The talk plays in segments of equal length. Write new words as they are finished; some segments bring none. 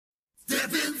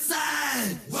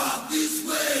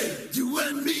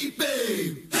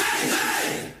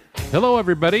Hello,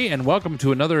 everybody, and welcome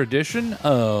to another edition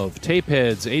of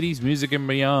Tapeheads 80s Music and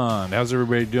Beyond. How's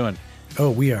everybody doing?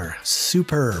 Oh, we are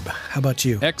superb. How about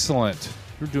you? Excellent.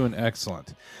 You're doing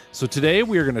excellent. So today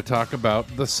we are going to talk about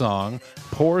the song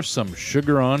Pour Some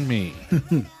Sugar on Me.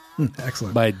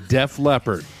 Excellent. By Def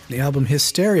Leppard. The album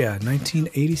Hysteria,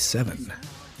 1987.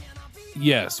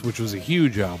 Yes, which was a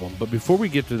huge album. But before we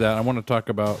get to that, I want to talk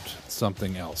about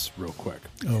something else real quick.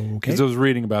 Okay. Because I was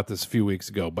reading about this a few weeks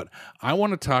ago. But I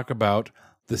want to talk about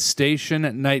the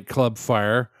Station nightclub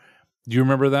fire. Do you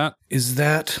remember that? Is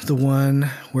that the one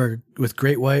where with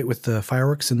Great White with the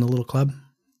fireworks in the little club?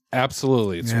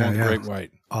 Absolutely. It's the one with Great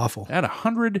White. Awful. Had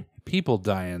 100 people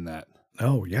die in that.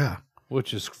 Oh, yeah.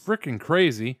 Which is freaking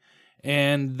crazy.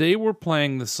 And they were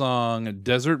playing the song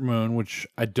Desert Moon, which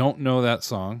I don't know that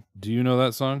song. Do you know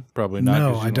that song? Probably not.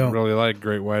 No, I don't really like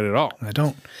Great White at all. I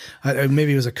don't.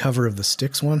 Maybe it was a cover of the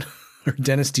Styx one or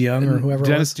Dennis DeYoung or whoever.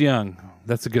 Dennis DeYoung.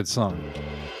 That's a good song.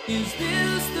 Is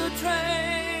this the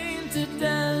train to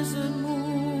Desert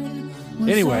Moon?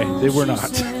 Anyway, they were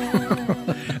not.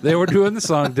 They were doing the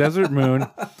song Desert Moon,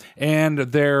 and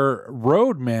their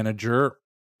road manager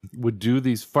would do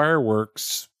these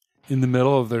fireworks in the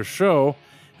middle of their show,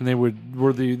 and they were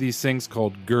these things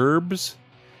called gerbs,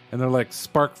 and they're like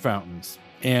spark fountains.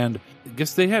 And I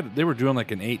guess they were doing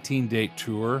like an 18-day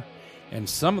tour, and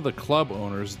some of the club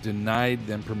owners denied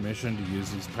them permission to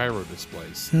use these pyro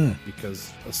displays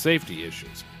because of safety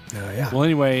issues. Yeah. Well,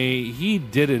 anyway, he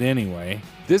did it anyway.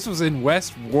 This was in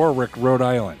West Warwick, Rhode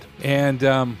Island.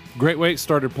 And Great White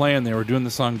started playing. They were doing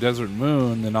the song Desert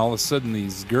Moon. Then all of a sudden,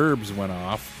 these gerbs went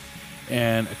off,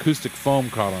 and acoustic foam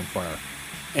caught on fire.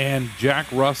 And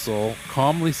Jack Russell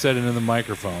calmly said into the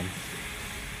microphone,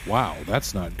 "Wow,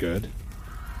 that's not good."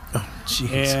 Oh,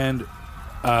 jeez. And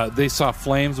they saw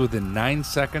flames within 9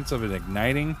 seconds of it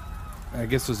igniting. I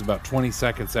guess it was about 20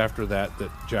 seconds after that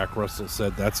Jack Russell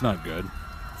said, "That's not good."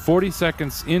 40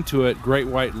 seconds into it, Great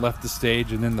White left the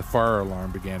stage, and then the fire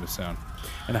alarm began to sound.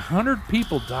 And 100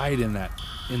 people died in that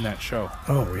show.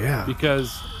 Oh, yeah.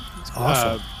 Because it's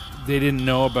awesome. They didn't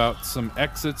know about some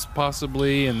exits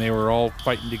possibly, and they were all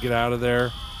fighting to get out of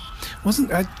there.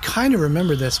 I kind of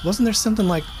remember this. Wasn't there something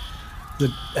like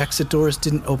the exit doors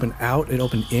didn't open out, it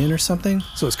opened in or something?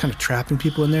 So it's kind of trapping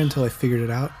people in there until I figured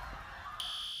it out?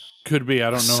 Could be. I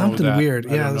don't know. Something weird.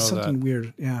 Yeah, there's something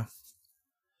weird. Yeah.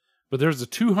 But there's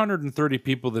 230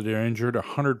 people that are injured.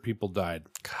 100 people died.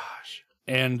 Gosh.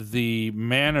 And the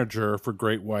manager for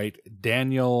Great White,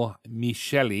 Daniel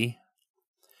Micheli,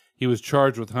 he was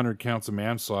charged with 100 counts of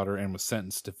manslaughter and was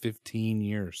sentenced to 15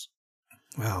 years.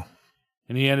 Wow.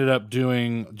 And he ended up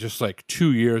doing just like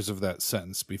 2 years of that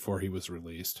sentence before he was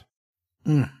released.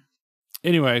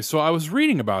 Anyway, so I was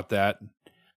reading about that.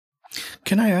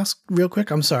 Can I ask real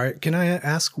quick? I'm sorry. Can I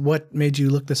ask what made you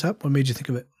look this up? What made you think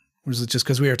of it? Or was it just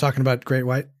because we were talking about Great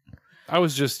White? I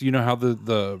was just, how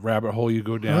the rabbit hole you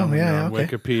go down on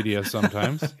Wikipedia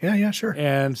sometimes. Yeah, sure.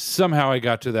 And somehow I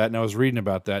got to that, and I was reading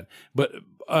about that. But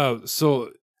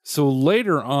so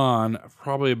later on,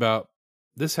 probably about,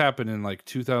 this happened in like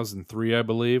 2003, I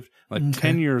believe. Like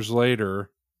 10 years later.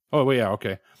 Oh, wait, yeah,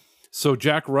 okay. So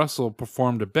Jack Russell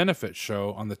performed a benefit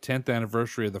show on the 10th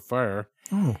anniversary of the fire.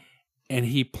 Oh. And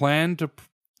he planned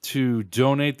to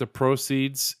donate the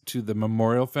proceeds to the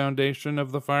Memorial Foundation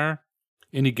of the fire.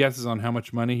 Any guesses on how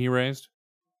much money he raised?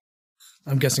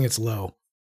 I'm guessing it's low.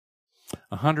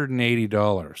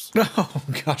 $180. Oh,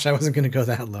 gosh, I wasn't going to go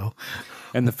that low.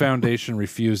 And the foundation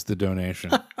refused the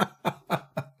donation.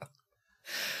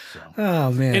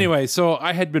 Oh, man. Anyway, so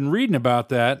I had been reading about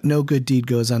that. No good deed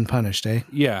goes unpunished, eh?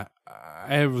 Yeah.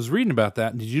 I was reading about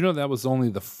that. Did you know that was only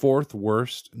the 4th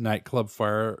worst nightclub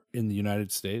fire in the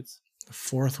United States? The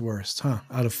 4th worst, huh?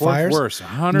 Out of 4th fires? worst.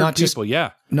 100 not people,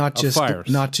 just,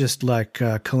 Not just like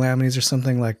calamities or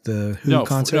something like the Who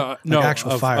concert? No,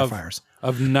 actual fires.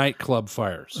 Of nightclub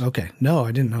fires. Okay. No,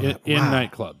 I didn't know that. In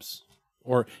nightclubs.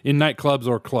 Or in nightclubs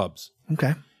or clubs.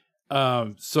 Okay.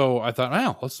 So I thought,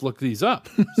 well, let's look these up.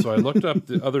 So I looked up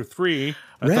the other 3.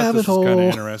 I thought Rabbit this was hole. kind of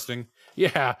interesting.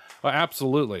 Yeah,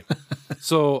 absolutely.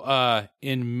 So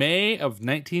in May of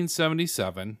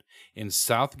 1977, in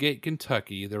Southgate,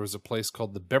 Kentucky, there was a place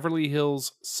called the Beverly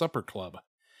Hills Supper Club.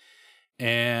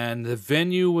 And the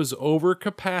venue was over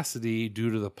capacity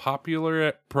due to the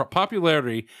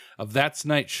popularity of that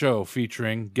night's show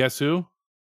featuring, guess who?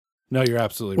 No, you're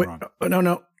absolutely wrong.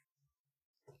 No.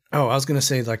 Oh, I was going to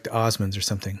say like the Osmonds or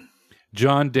something.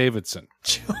 John Davidson.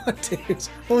 John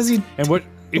Davidson. What was he? And what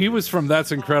he was from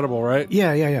That's Incredible, right?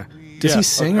 Yeah. Does he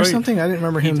sing or something? I didn't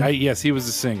remember him. Yes, he was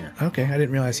a singer. Okay, I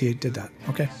didn't realize he did that.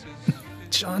 Okay.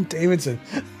 John Davidson.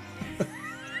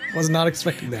 Was not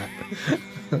expecting that.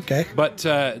 Okay. But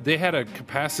they had a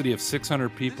capacity of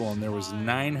 600 people, and there was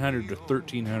 900 to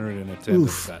 1,300 in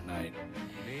attendance that night.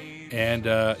 And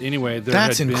anyway,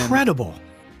 that's incredible.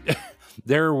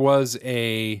 There was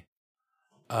a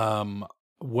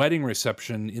wedding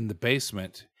reception in the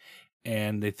basement,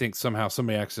 and they think somehow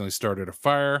somebody accidentally started a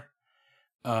fire.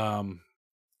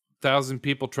 1,000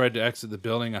 people tried to exit the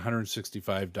building.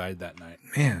 165 died that night.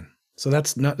 Man, so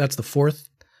that's the fourth.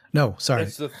 No, sorry,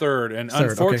 it's the third. And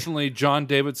unfortunately, okay. John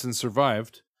Davidson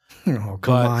survived. Oh,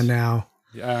 come on now.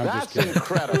 Yeah, that's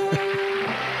incredible.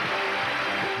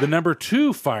 The number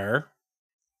 2 fire.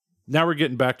 Now we're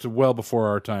getting back to well before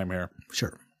our time here.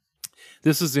 Sure.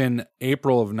 This is in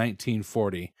April of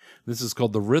 1940. This is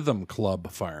called the Rhythm Club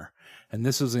Fire. And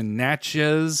this was in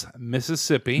Natchez,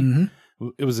 Mississippi. Mm-hmm.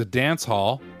 It was a dance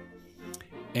hall.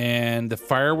 And the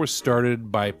fire was started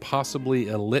by possibly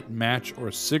a lit match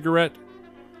or cigarette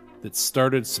that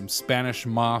started some Spanish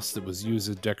moss that was used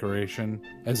as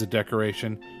a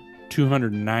decoration.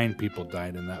 209 people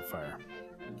died in that fire.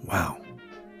 Wow.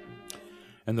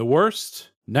 And the worst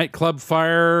nightclub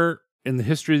fire in the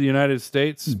history of the United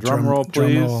States. Drum roll,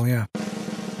 please. Drum roll, yeah.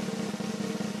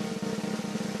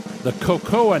 The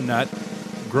Cocoa Nut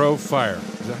Grove Fire.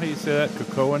 Is that how you say that?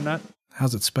 Cocoa Nut?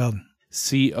 How's it spelled?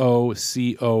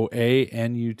 Cocoanut.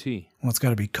 Well, it's got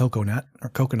to be coconut or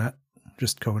coconut.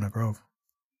 Just Coconut Grove.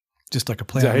 Just like a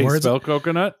play on words. Is that how you spell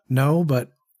coconut? No,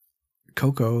 but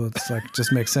cocoa, it's like,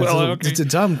 just makes sense. Well, okay. It's a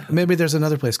dumb, maybe there's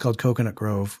another place called Coconut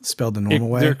Grove spelled the normal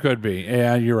way. There could be.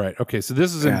 Yeah, you're right. Okay, so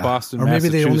this is in Boston, or maybe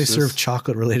Massachusetts. they only serve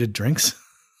chocolate-related drinks.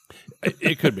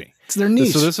 It could be. It's their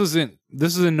niche. So this is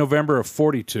in November of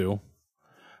 42,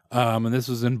 and this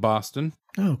was in Boston.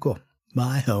 Oh, cool.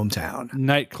 My hometown.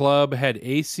 Nightclub had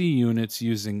AC units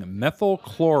using methyl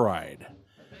chloride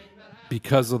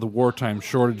because of the wartime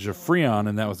shortage of Freon,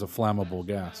 and that was a flammable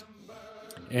gas.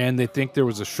 And they think there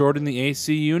was a short in the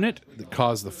AC unit that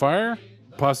caused the fire.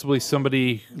 Possibly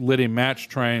somebody lit a match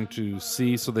trying to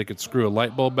see so they could screw a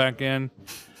light bulb back in.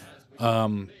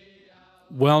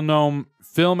 Well-known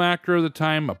film actor of the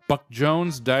time, Buck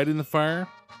Jones, died in the fire.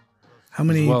 How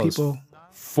many people?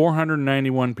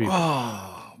 491 people.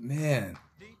 Oh, man.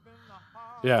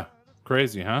 Yeah.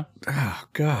 Crazy, huh? Oh,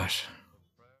 gosh.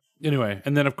 Anyway,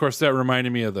 and then, of course, that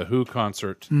reminded me of the Who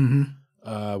concert.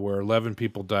 Mm-hmm. Where 11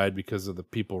 people died because of the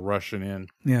people rushing in.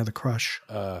 Yeah, the crush.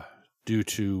 Due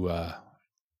to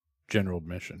general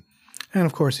admission. And,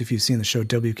 of course, if you've seen the show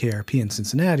WKRP in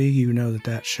Cincinnati, you know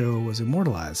that show was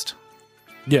immortalized.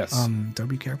 Yes.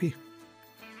 WKRP.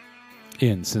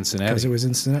 In Cincinnati. Because it was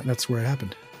in Cincinnati. That's where it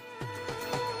happened.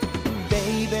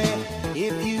 Baby,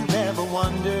 if you've ever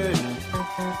wondered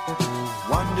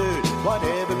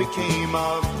whatever became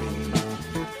of me.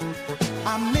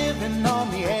 I'm living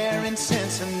on the air in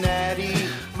Cincinnati.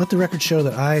 Let the record show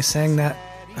that I sang that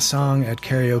song at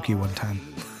karaoke one time.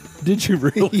 Did you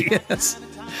really? Yes.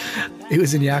 It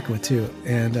was in Yakima too,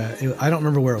 and I don't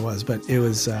remember where it was, but it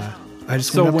was. I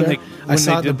just went up there. When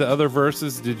they did the other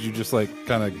verses, did you just like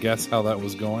kind of guess how that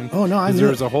was going? Oh no, I knew. There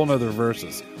was a whole nother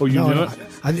verses. Oh, you knew it?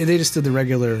 They just did the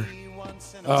regular.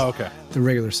 Oh, okay. The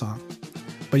regular song.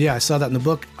 But yeah, I saw that in the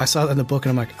book. And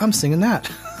I'm like, I'm singing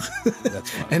that.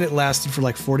 That's fine. And it lasted for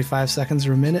like 45 seconds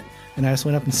or a minute. And I just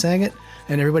went up and sang it.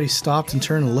 And everybody stopped and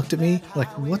turned and looked at me like,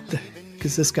 what the heck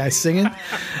is this guy singing?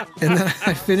 And then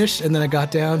I finished. And then I got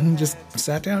down and just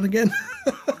sat down again.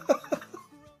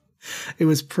 It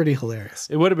was pretty hilarious.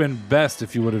 It would have been best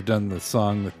if you would have done the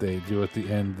song that they do at the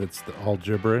end that's all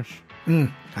gibberish. I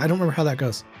don't remember how that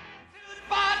goes.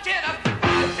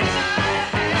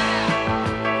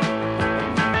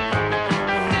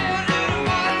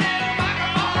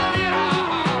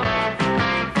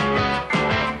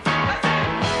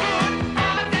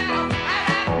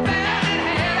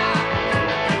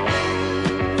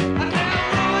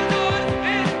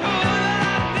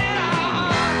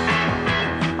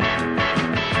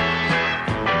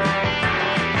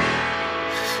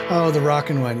 Oh, the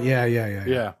rockin' one. Yeah.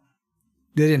 Yeah.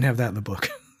 They didn't have that in the book.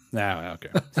 No, okay.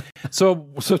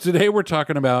 So today we're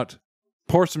talking about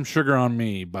Pour Some Sugar on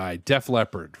Me by Def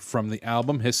Leppard from the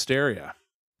album Hysteria.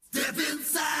 Step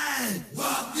inside,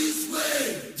 walk this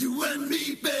way, you and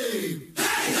me, babe.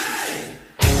 Hey, hey!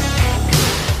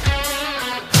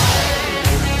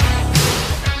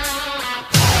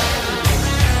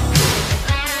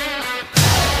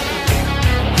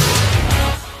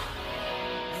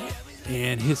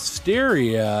 And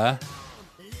Hysteria,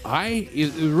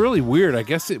 it's really weird. I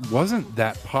guess it wasn't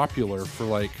that popular for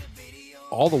like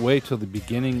all the way to the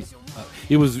beginning.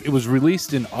 It was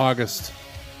released in August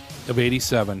of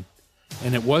 '87,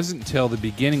 and it wasn't until the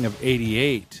beginning of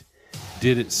 '88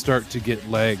 did it start to get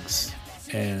legs.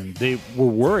 And they were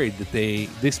worried that they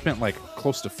spent like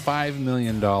close to $5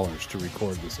 million to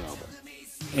record this album.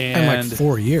 And like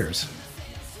 4 years.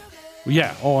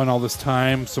 Yeah. Oh, and all this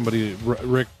time,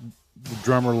 Rick, the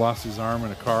drummer, lost his arm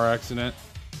in a car accident.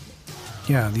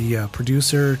 Yeah, the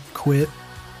producer quit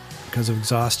because of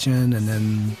exhaustion and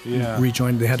then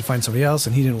rejoined. They had to find somebody else,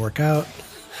 and he didn't work out.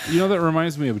 You know, that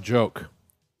reminds me of a joke.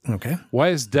 Okay. Why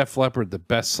is Def Leppard the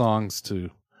best songs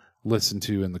to listen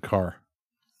to in the car?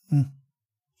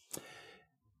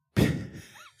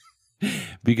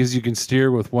 Because you can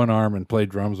steer with one arm and play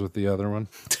drums with the other one.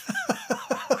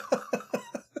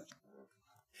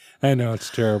 I know, it's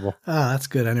terrible. Ah, that's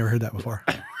good. I never heard that before.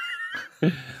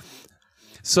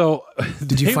 So,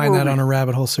 did you find that on a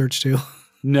rabbit hole search too?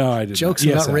 No, I didn't. Jokes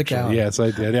about Rick Allen. Yes,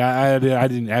 I did. I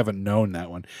haven't known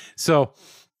that one. So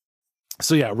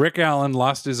yeah, Rick Allen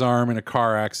lost his arm in a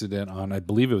car accident on, I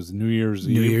believe it was New Year's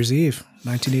Eve,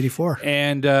 1984.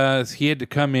 And he had to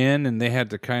come in, and they had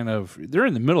to they're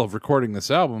in the middle of recording this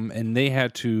album, and they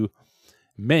had to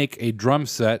make a drum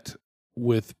set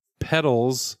with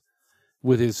pedals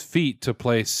with his feet to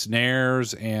play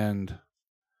snares and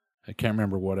I can't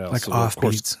remember what else. Like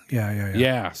offbeats. Yeah.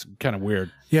 Yeah, it's kind of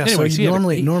weird. Yeah, anyways, so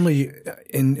normally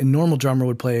in normal drummer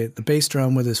would play the bass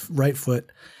drum with his right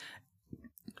foot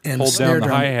and hold snare down the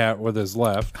drum, hi-hat with his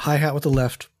left. Hi-hat with the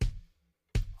left.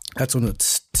 That's when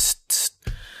it's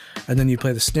and then you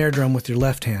play the snare drum with your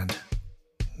left hand.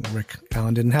 Rick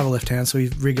Allen didn't have a left hand, so he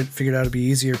figured out it'd be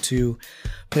easier to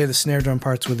play the snare drum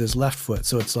parts with his left foot.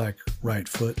 So it's like right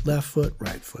foot, left foot,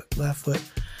 right foot, left foot.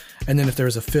 And then if there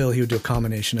was a fill, he would do a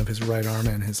combination of his right arm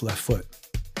and his left foot.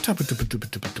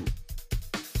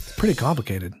 Pretty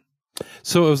complicated.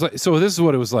 So it was like, so this is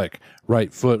what it was like: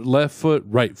 right foot, left foot,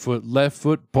 right foot, left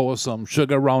foot. Pour some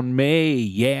sugar on me,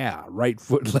 yeah. Right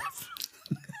foot, left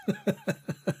foot.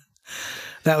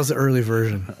 That was the early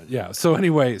version. Yeah. So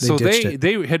anyway,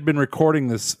 they had been recording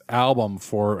this album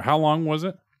for how long was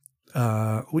it?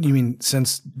 What do you mean,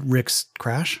 since Rick's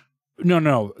crash?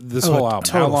 No, this whole album.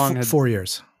 Total, how long? 4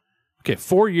 years. Okay,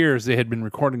 4 years they had been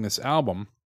recording this album,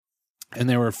 and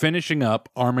they were finishing up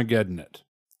Armageddon It.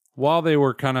 While they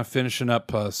were kind of finishing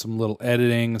up some little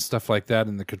editing and stuff like that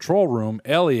in the control room,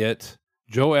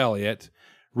 Joe Elliott,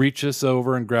 reaches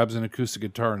over and grabs an acoustic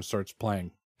guitar and starts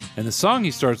playing. And the song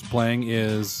he starts playing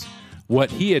is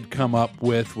what he had come up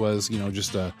with was,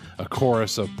 just a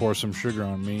chorus of pour some sugar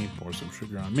on me, pour some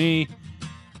sugar on me.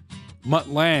 Mutt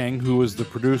Lange, who was the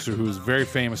producer, who was a very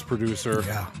famous producer.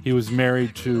 Yeah. He was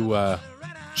married to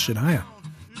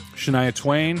Shania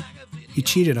Twain. He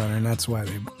cheated on her, and that's why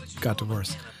they got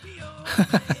divorced.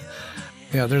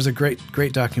 Yeah, there's a great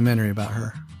documentary about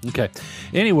her. Okay.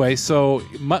 Anyway, so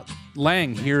Mutt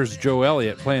Lange hears Joe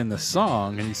Elliott playing this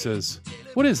song, and he says,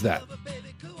 "What is that?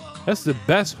 That's the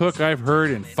best hook I've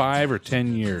heard in 5 or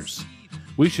 10 years.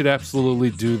 We should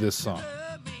absolutely do this song."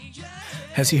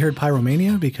 Has he heard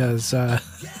Pyromania? Because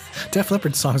Def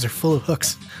Leppard songs are full of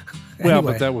hooks. Well,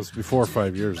 Anyway. but that was before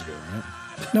 5 years ago, right?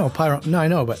 No, I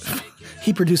know, but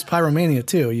he produced Pyromania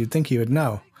too. You'd think he would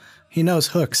know. He knows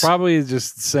hooks. Probably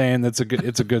just saying it's a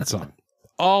good song.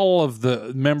 All of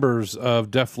the members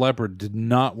of Def Leppard did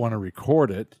not want to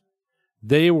record it.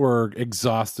 They were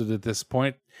exhausted at this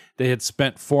point. They had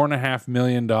spent $4.5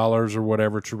 million or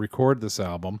whatever to record this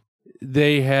album.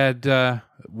 They had,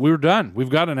 we were done. We've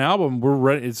got an album. We're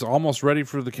ready. It's almost ready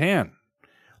for the can.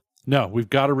 No, we've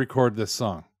got to record this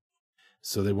song.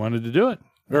 So they wanted to do it.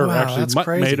 Or Wow, actually, that's Mutt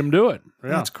crazy. made them do it. Yeah.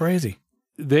 That's crazy.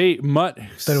 Mutt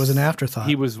That it was an afterthought.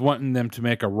 He was wanting them to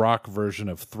make a rock version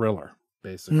of Thriller,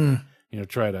 basically.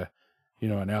 Try to,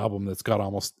 an album that's got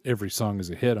almost every song as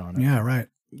a hit on it. Yeah, right.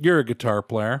 You're a guitar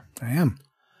player. I am.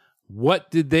 What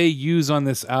did they use on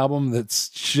this album that's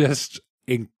just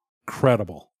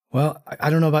incredible? Well, I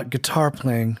don't know about guitar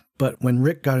playing, but when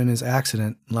Rick got in his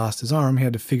accident and lost his arm, he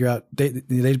had to figure out, they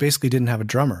basically didn't have a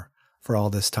drummer for all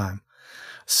this time.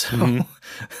 So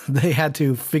they had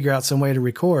to figure out some way to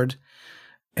record.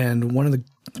 And one of the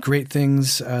great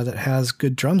things that has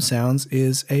good drum sounds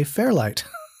is a Fairlight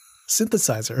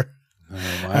synthesizer. Oh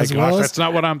my gosh, that's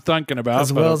not what I'm thinking about.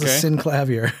 As well as a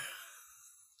synclavier.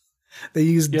 They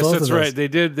used both of those. Yes, that's right.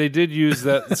 They did use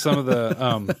that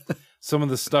some of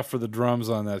the stuff for the drums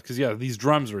on that, because these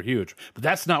drums are huge. But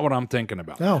that's not what I'm thinking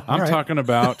about. No, I'm talking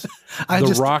about the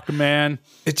Rockman.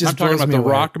 It just I'm talking blows about me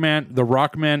the away.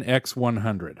 Rockman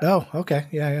X100. Oh, okay,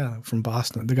 yeah, from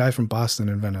Boston. The guy from Boston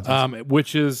invented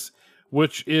this.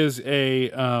 Which is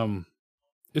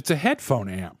it's a headphone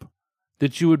amp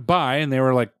that you would buy, and they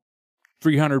were like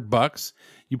 $300.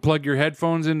 You plug your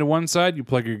headphones into one side, you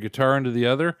plug your guitar into the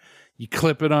other, you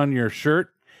clip it on your shirt,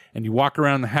 and you walk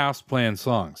around the house playing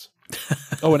songs.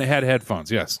 Oh, and it had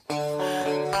headphones, yes.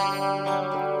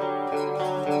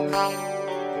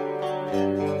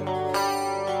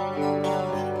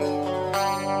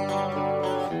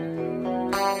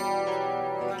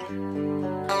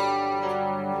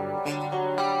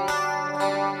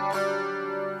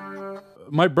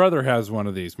 My brother has one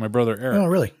of these, my brother Eric. Oh,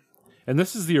 really? And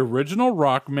this is the original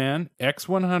Rockman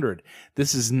X100.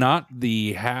 This is not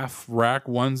the half rack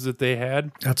ones that they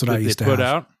had. That's what I used to put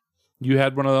have. out. You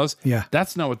had one of those? Yeah.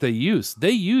 That's not what they used.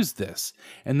 They used this.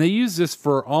 And they used this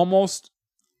for almost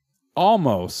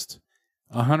 100%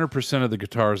 of the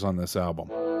guitars on this album.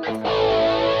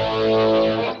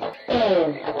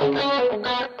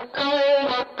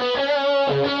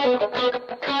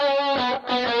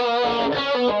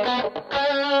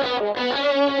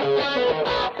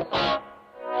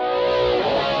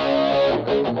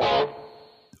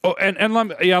 Oh, and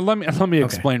let me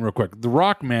explain real quick. The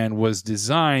Rockman was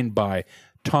designed by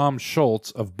Tom Schultz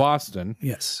of Boston,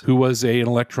 Yes. who was an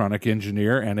electronic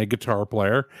engineer and a guitar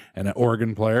player and an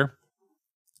organ player.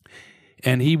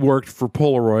 And he worked for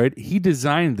Polaroid. He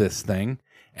designed this thing,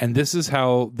 and this is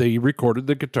how they recorded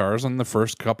the guitars on the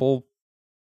first couple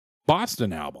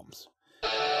Boston albums.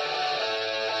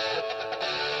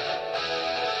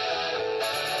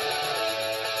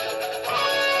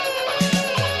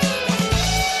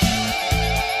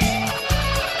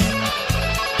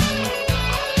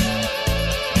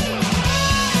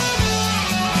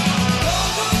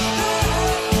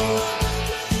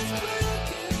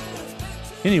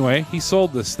 Anyway, he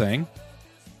sold this thing.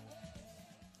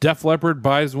 Def Leppard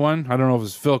buys one. I don't know if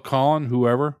it's Phil Collin,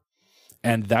 whoever.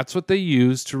 And that's what they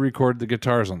use to record the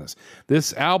guitars on this.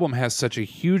 This album has such a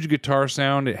huge guitar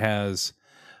sound. It has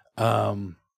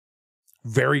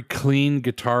very clean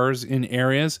guitars in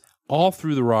areas all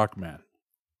through the Rockman.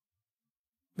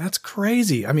 That's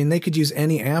crazy. I mean, they could use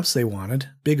any amps they wanted,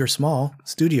 big or small.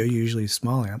 Studio usually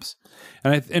small amps.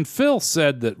 And Phil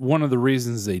said that one of the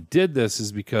reasons they did this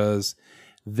is because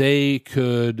they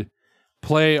could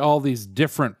play all these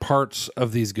different parts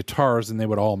of these guitars and they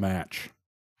would all match.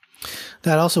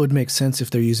 That also would make sense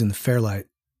if they're using the Fairlight,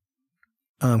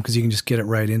 because you can just get it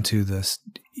right into this.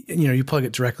 You know, you plug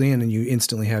it directly in and you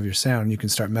instantly have your sound. And you can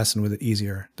start messing with it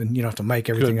easier. Then you don't have to mic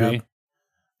everything up.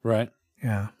 Right.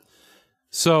 Yeah.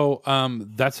 So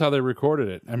that's how they recorded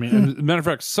it. I mean, as a matter of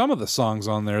fact, some of the songs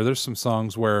on there's some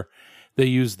songs where they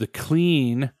use the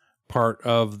clean part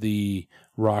of the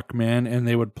Rockman and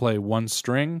they would play one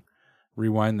string,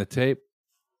 rewind the tape,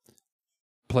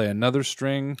 play another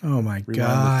string. Oh my rewind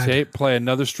God. the tape, play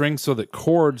another string, so that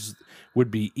chords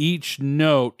would be, each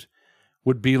note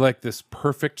would be like this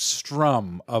perfect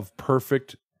strum of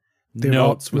perfect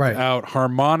notes without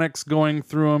harmonics going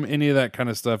through them, any of that kind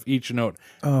of stuff. Each note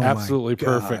absolutely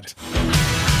perfect.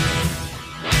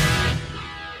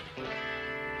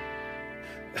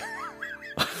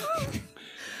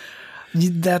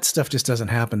 That stuff just doesn't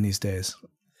happen these days.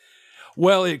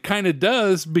 Well, it kind of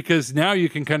does, because now you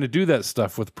can kind of do that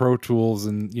stuff with Pro Tools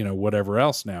and, you know, whatever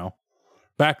else now.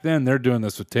 Back then, they're doing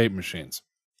this with tape machines.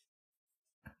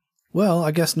 Well,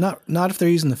 I guess not if they're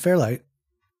using the Fairlight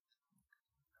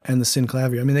and the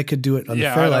Synclavier. I mean, they could do it on the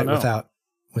Fairlight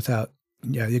without.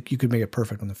 Yeah, you could make it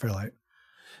perfect on the Fairlight.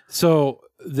 So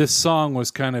this song was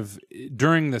kind of,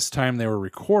 during this time they were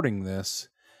recording this,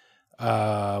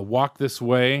 Walk This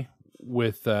Way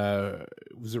with,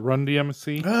 was it Run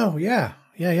DMC? Oh, yeah.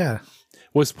 Yeah.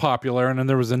 Was popular. And then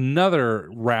there was another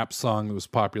rap song that was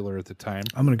popular at the time.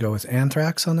 I'm going to go with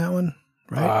Anthrax on that one,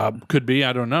 right? Could be.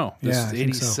 I don't know. This Yeah, is I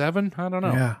think so. 87? I don't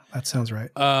know. Yeah, that sounds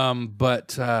right.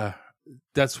 But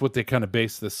that's what they kind of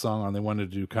based this song on. They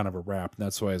wanted to do kind of a rap. And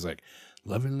that's why I was like,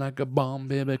 loving like a bomb,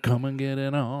 baby, come and get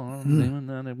it on.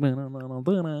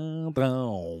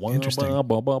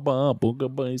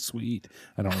 Interesting. Sweet.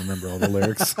 I don't remember all the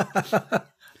lyrics.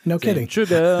 No kidding.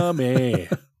 Sugar me.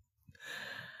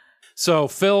 So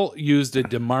Phil used a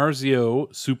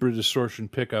DiMarzio Super Distortion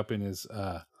pickup in his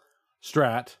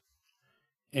Strat,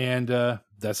 and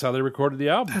that's how they recorded the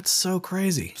album. That's so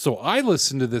crazy. So I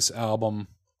listened to this album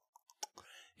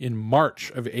in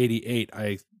March of '88.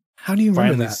 How do you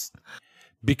remember that?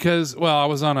 Because, well, I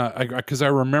was on because I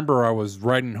remember I was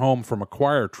riding home from a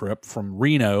choir trip from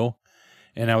Reno,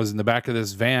 and I was in the back of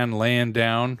this van laying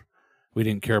down. We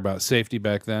didn't care about safety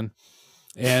back then.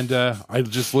 And I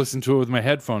just listened to it with my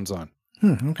headphones on.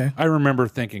 Okay. I remember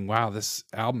thinking, wow, this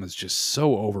album is just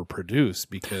so overproduced,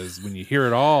 because when you hear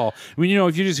it all, I mean, you know,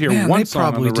 if you just hear one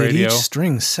song on the radio. They probably did each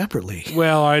string separately.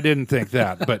 Well, I didn't think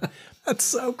that, but That's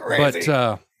so crazy.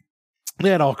 But They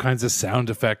had all kinds of sound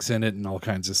effects in it and all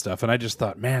kinds of stuff. And I just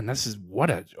thought, man, this is what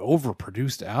an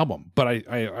overproduced album. But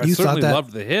I certainly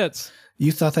loved the hits.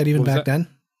 You thought that even back then?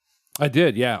 I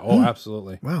did, yeah. Oh,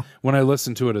 absolutely. Wow. When I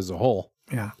listened to it as a whole.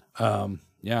 Yeah.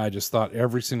 Yeah, I just thought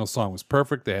every single song was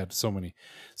perfect. They had so many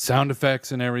sound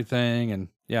effects and everything. And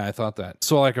yeah, I thought that.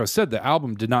 So like I said, the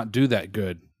album did not do that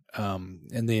good.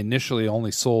 And they initially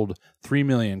only sold 3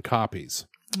 million copies.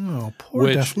 Oh, poor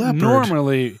which Def Leppard.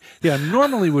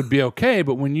 normally would be okay,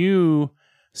 but when you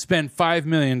spend $5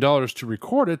 million to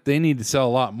record it, they need to sell a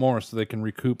lot more so they can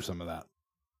recoup some of that.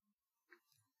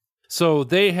 So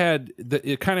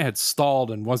it kind of had stalled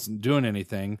and wasn't doing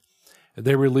anything.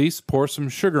 They released Pour Some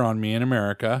Sugar on Me in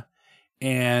America,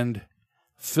 and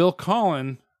Phil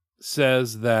Collins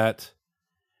says that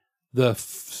the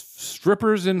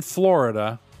strippers in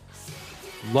Florida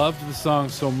loved the song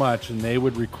so much, and they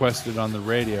would request it on the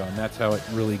radio, and that's how it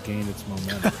really gained its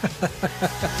momentum.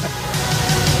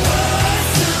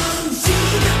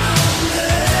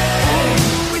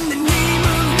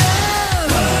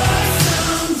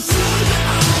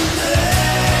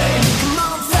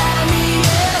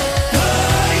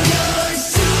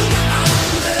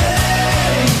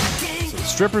 So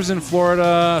strippers in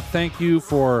Florida, thank you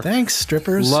for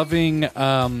strippers, loving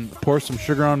Pour Some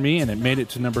Sugar on Me, and it made it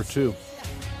to number 2.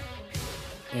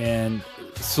 And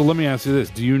so let me ask you this.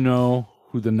 Do you know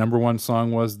who the number 1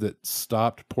 song was that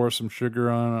stopped Pour Some Sugar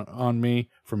on Me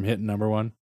from hitting number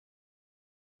 1?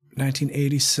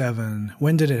 1987.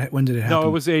 When did it happen? No,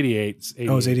 it was 88. Oh, it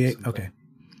was 88? Okay.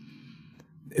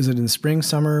 Is it in the spring,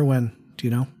 summer? When? Do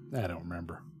you know? I don't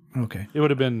remember. Okay. It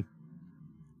would have been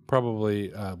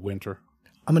probably winter.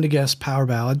 I'm going to guess Power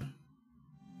Ballad.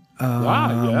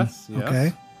 Yes.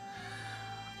 Okay.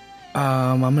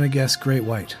 I'm going to guess Great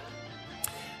White.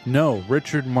 No,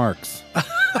 Richard Marx.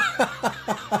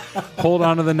 Hold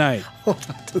On to the Night.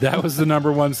 That was the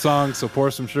number 1 song, so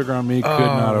Pour Some Sugar on Me could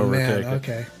not overtake it.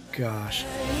 Okay, gosh.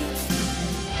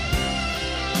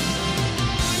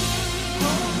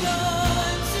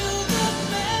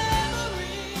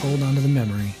 Hold On to the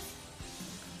Memory.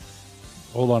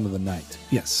 Hold On to the Night.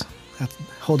 Yes.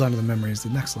 Hold On to the Memory is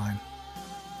the next line.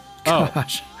 Oh.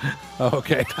 Gosh.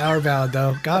 Okay. Power Ballad,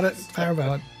 though. Got it. Power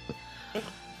Ballad.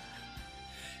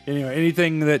 Anyway,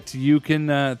 anything that you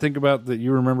can think about that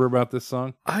you remember about this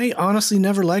song? I honestly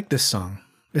never liked this song.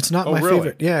 It's not my really?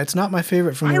 favorite. Yeah, it's not my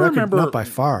favorite from the record, not by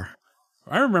far.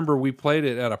 I remember we played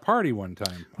it at a party one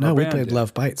time. No, we played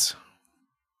Love Bites.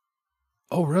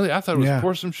 Oh, really? I thought it was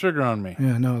Pour Some Sugar on Me.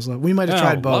 Yeah, no, it was Love. We might have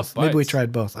tried both. Maybe we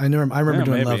tried both. I remember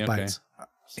doing Love Bites.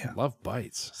 Yeah. Love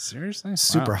Bites. Seriously?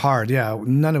 Super hard. Yeah,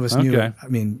 none of us knew. I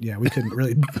mean, yeah, we couldn't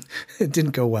really. It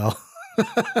didn't go well.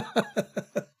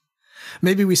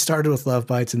 Maybe we started with Love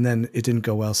Bites and then it didn't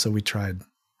go well, so we tried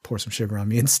Pour Some Sugar on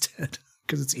Me instead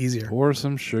because it's easier. Pour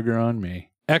Some Sugar on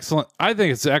Me. Excellent. I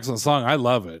think it's an excellent song. I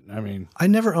love it. I mean, I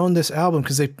never owned this album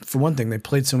because for one thing, they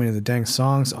played so many of the dang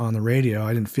songs on the radio.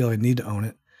 I didn't feel I'd need to own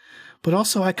it. But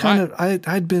also,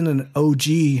 I'd been an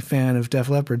OG fan of Def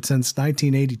Leppard since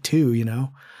 1982, you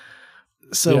know?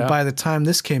 So by the time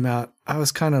this came out,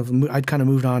 I'd kind of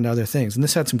moved on to other things. And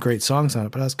this had some great songs on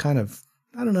it, but I was kind of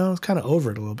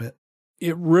over it a little bit.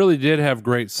 It really did have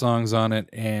great songs on it.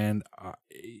 And,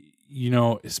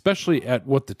 especially at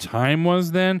what the time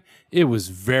was then, it was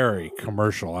very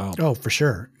commercial album. Oh, for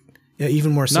sure. Yeah,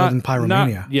 even more so than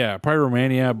Pyromania.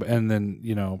 Pyromania, and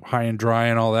then, High and Dry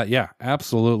and all that. Yeah,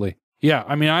 absolutely. Yeah,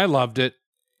 I mean, I loved it.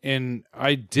 And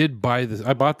I did buy this.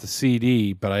 I bought the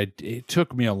CD, but it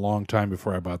took me a long time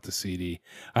before I bought the CD.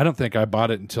 I don't think I bought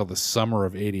it until the summer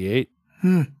of '88.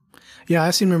 Yeah,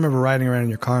 I seem to remember riding around in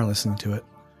your car and listening to it.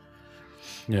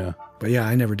 Yeah. But yeah,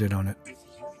 I never did own it.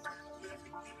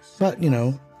 But,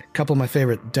 a couple of my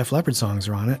favorite Def Leppard songs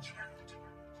are on it.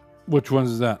 Which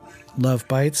ones is that? Love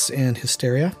Bites and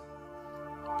Hysteria.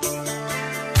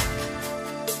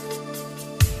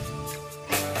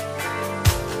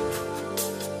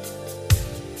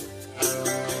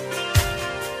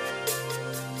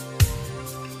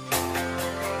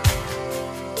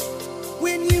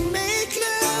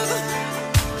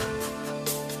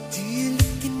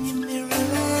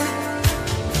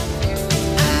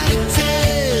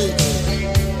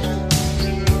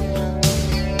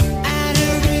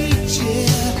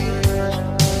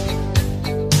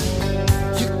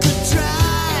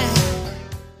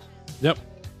 Yep.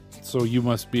 So you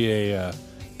must be a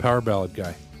power ballad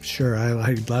guy. Sure, I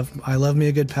love me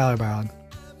a good power ballad.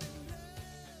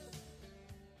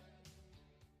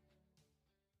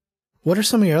 What are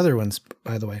some of your other ones,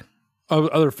 by the way?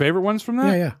 Other favorite ones from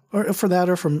that? Yeah. Or for that,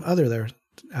 or from their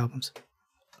albums.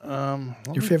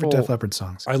 Your favorite Def Leppard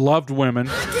songs. I loved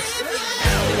Women.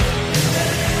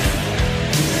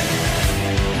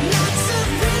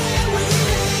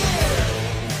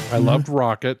 I loved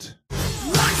Rocket. I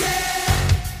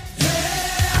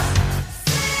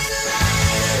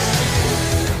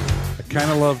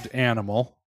kind of loved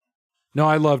Animal. No,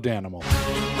 I loved Animal.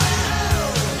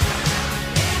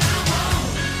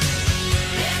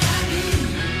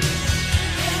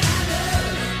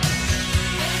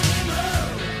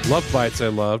 Love Bites I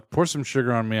loved. Pour Some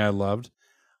Sugar on Me I loved.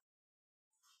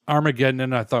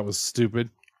 Armageddon I thought was stupid.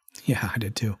 Yeah, I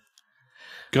did too.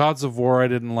 Gods of War I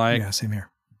didn't like. Yeah, same here.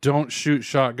 Don't Shoot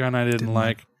Shotgun I didn't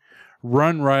like.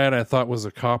 Run Riot I thought was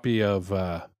a copy of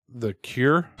The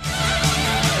Cure.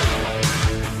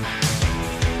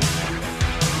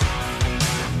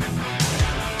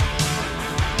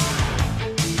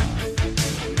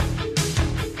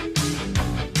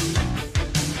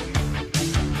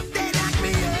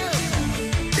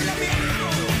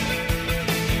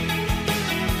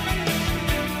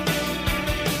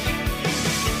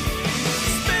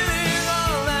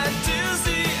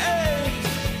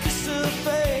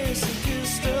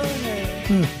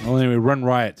 Well, anyway, Run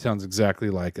Riot sounds exactly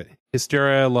like it.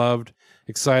 Hysteria I loved.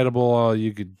 Excitable,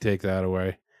 you could take that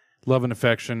away. Love and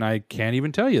Affection, I can't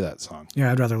even tell you that song. Yeah,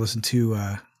 I'd rather listen to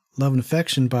Love and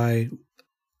Affection by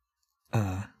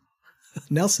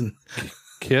Nelson.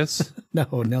 Kiss?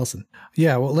 No, Nelson.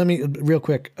 Yeah, well, let me, real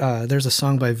quick, there's a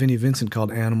song by Vinnie Vincent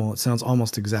called Animal. It sounds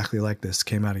almost exactly like this.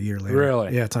 Came out a year later.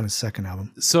 Really? Yeah, it's on his second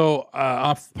album. So,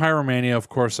 off Pyromania, of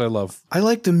course, I love I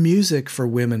like the music for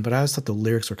Women, but I always thought the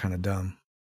lyrics were kind of dumb.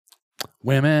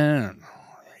 Women.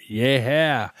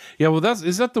 Yeah. Yeah, well,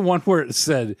 is that the one where it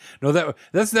said, no, that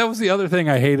was the other thing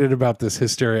I hated about this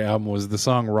Hysteria album was the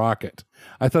song Rocket.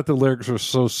 I thought the lyrics were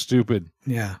so stupid.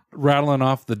 Yeah. Rattling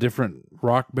off the different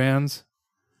rock bands.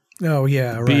 Oh,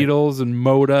 yeah, right. Beatles and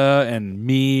Moda and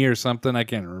Me or something. I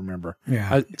can't remember.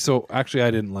 Yeah. So actually,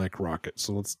 I didn't like Rocket.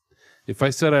 So if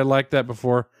I said I liked that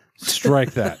before,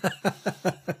 strike that.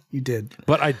 You did.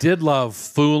 But I did love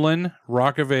Foolin',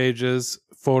 Rock of Ages,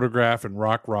 Photograph, and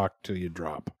Rock Till You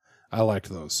Drop. I liked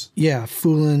those. Yeah,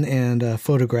 Foolin' and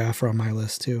Photograph are on my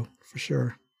list too, for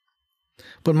sure.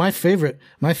 But my favorite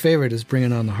is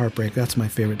Bringing On the Heartbreak. That's my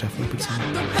favorite Def Leppard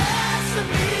song.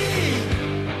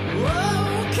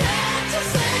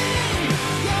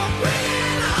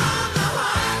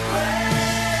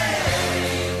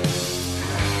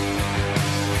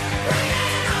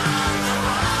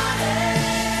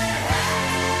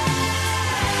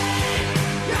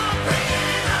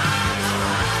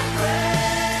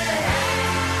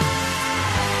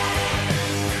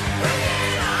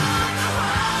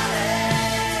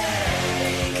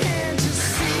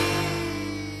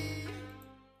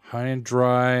 High and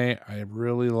Dry, I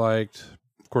really liked.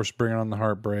 Of course, Bringing On the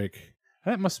Heartbreak.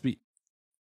 That must be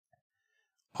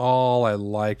all I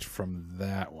liked from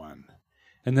that one.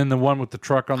 And then the one with the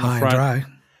truck on the front.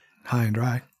 High and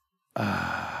Dry.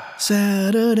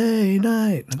 Saturday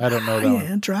night. I don't know that High one.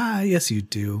 and Dry. Yes, you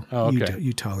do. Oh, okay.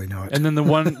 You totally know it. And then the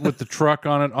one with the truck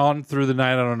on it, On Through the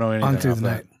Night. I don't know anything On Through about the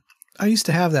that. Night. I used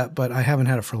to have that, but I haven't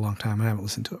had it for a long time. I haven't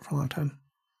listened to it for a long time.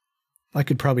 I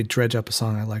could probably dredge up a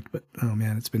song I liked, but oh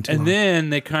man, it's been too long. And then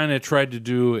they kind of tried to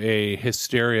do a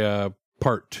Hysteria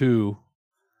Part 2,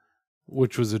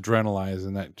 which was Adrenalize,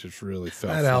 and that just really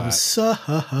fell that flat. album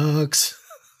sucks.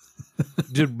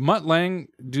 Did Mutt Lange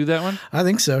do that one? I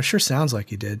think so. Sure sounds like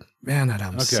he did. Man, that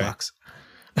album sucks.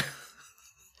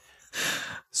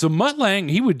 So Mutt Lange,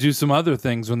 he would do some other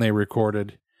things when they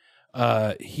recorded.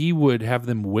 He would have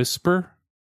them whisper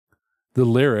the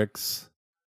lyrics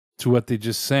to what they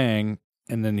just sang,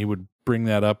 and then he would bring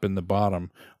that up in the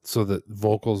bottom so that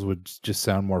vocals would just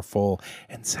sound more full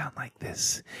and sound like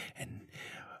this. And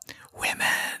women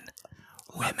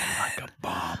like a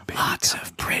bomb, baby, Lots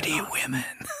of pretty women.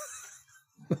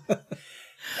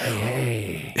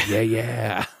 Hey,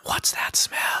 yeah. What's that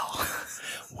smell?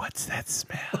 What's that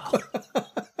smell?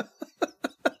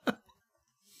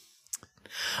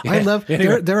 I love.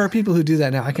 Anyway. There are people who do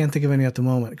that now. I can't think of any at the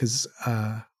moment because.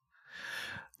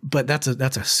 But that's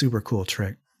a super cool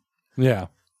trick. Yeah.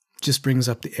 Just brings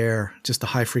up the air. Just the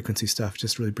high frequency stuff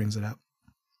just really brings it up.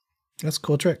 That's a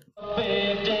cool trick.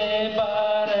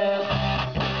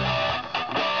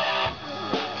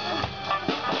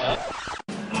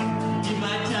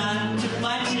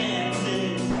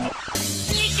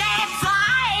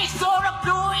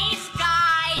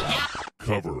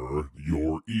 Cover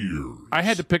your ears. I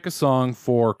had to pick a song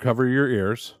for Cover Your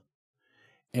Ears.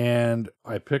 And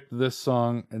I picked this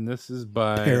song, and this is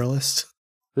by... Perilous.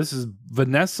 This is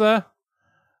Vanessa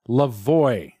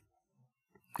Lavoie.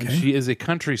 And Okay. she is a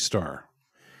country star.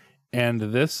 And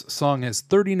this song has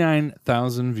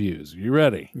 39,000 views. You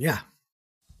ready? Yeah.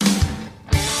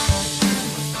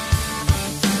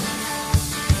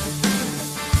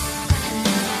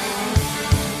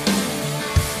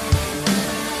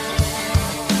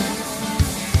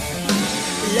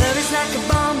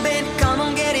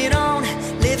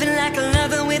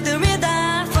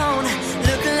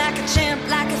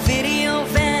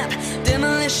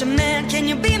 Demolition Man, can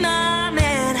you be my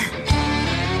man?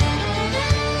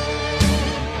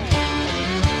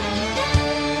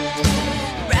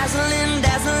 Razzling,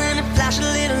 dazzling, and flash a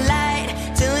little light.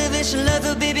 Television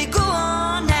lover, baby, go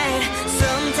all night.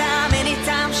 Sometime,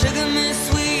 anytime, sugar me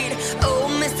sweet. Oh,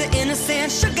 Mr.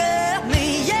 Innocent, sugar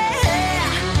me, yeah.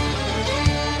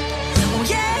 Oh,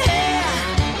 yeah.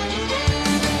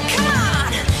 Come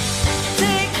on.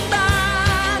 Take the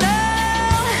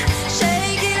bottle,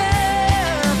 shake it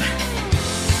up.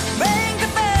 Break the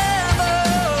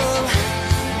bubble,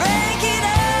 break it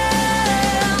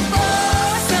up.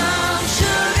 Pour some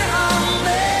sugar on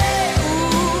me.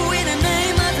 Ooh, in the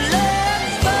name of love.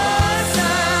 Pour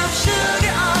some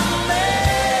sugar on me.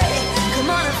 Come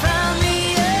on and fill me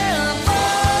up.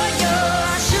 Pour your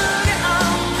sugar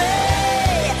on me.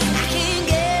 I can't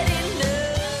get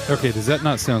enough. Okay, does that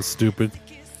not sound stupid?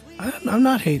 I'm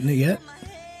not hating it yet.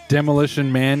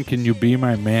 Demolition Man, can you be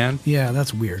my man? Yeah,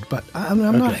 that's weird, but I'm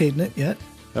not hating it yet.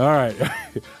 All right.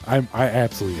 I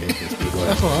absolutely hate this. But go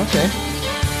ahead. Oh, okay.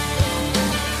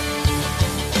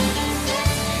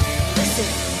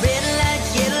 Red light,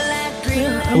 yellow light, green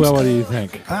light. Well, what do you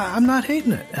think? I'm not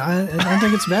hating it. I don't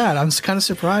think it's bad. I'm kind of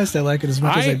surprised I like it as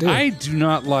much as I do. I do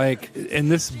not like,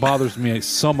 and this bothers me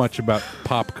so much about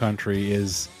pop country,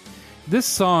 is this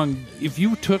song, if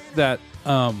you took that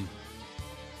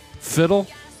fiddle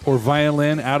or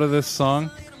violin out of this song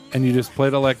and you just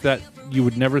played it like that, you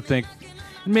would never think,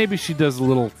 maybe she does a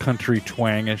little country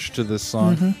twangish to this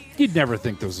song. Mm-hmm. You'd never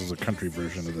think this was a country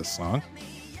version of this song.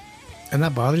 And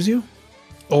that bothers you?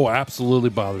 Oh, absolutely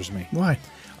bothers me. Why?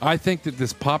 I think that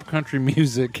this pop country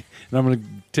music, and I'm going to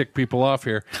tick people off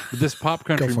here, but this pop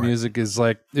country for it. music is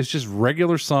like, it's just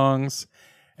regular songs,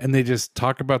 and they just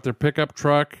talk about their pickup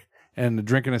truck and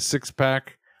drinking a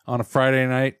six-pack on a Friday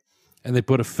night, and they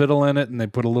put a fiddle in it, and they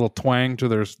put a little twang to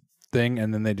their thing,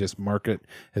 and then they just mark it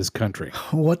as country.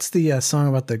 What's the song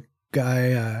about the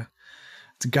guy?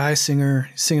 It's a guy singer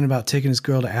singing about taking his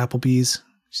girl to Applebee's.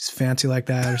 She's fancy like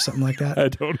that or something like that. I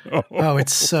don't know. Oh,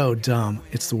 it's so dumb.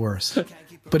 It's the worst.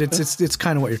 But it's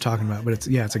kind of what you're talking about. But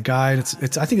it's a guy. And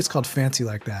it's I think it's called Fancy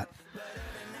Like That.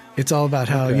 It's all about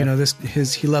how he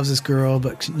loves this girl,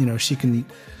 but she can,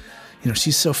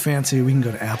 she's so fancy. We can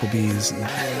go to Applebee's.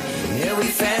 Yeah, we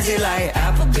fancy like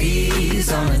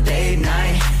Applebee's on a date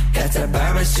night. Got that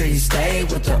Bourbon Street steak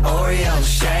with the Oreo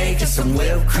shake and some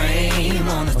whipped cream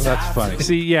on the top. That's funny.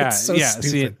 See, yeah, It's so yeah.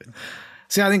 stupid.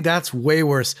 See, I think that's way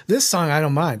worse. This song, I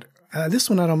don't mind. This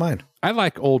one, I don't mind. I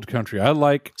like old country. I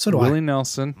like So do I. Willie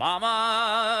Nelson.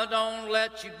 Mama, don't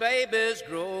let your babies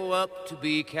grow up to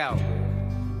be cowboys.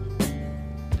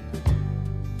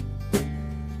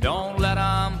 Don't let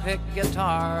them pick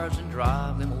guitars and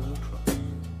drive them old trucks.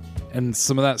 And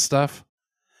some of that stuff.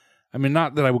 I mean,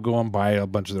 not that I would go and buy a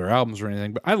bunch of their albums or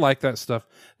anything, but I like that stuff.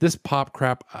 This pop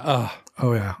crap, Oh,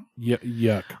 yeah.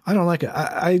 yuck. I don't like it.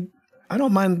 I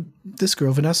don't mind this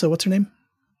girl, Vanessa. What's her name?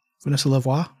 Vanessa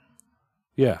Lavoie.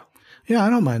 Yeah. Yeah, I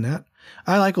don't mind that.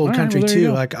 I like old All right, country well, there you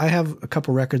too. go. Like I have a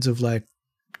couple records of like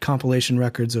compilation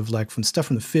records of like from stuff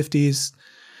from the 50s,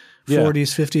 Yeah.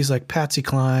 40s, 50s, like Patsy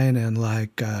Cline and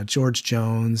like George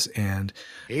Jones and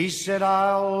He said,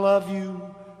 I'll love you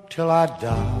till I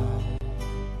die.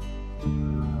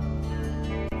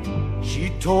 She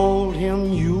told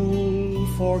him, you'll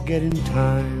forget in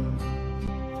time.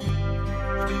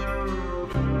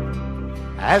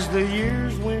 As the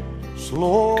years went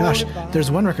slowly gosh, by. there's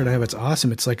one record I have. It's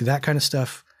awesome. It's like that kind of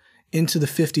stuff into the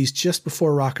 50s, just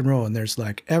before rock and roll. And there's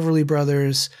like Everly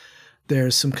Brothers.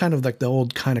 There's some kind of like the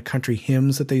old kind of country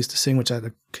hymns that they used to sing, which I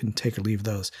can take or leave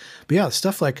those. But yeah,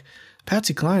 stuff like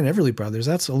Patsy Cline, Everly Brothers,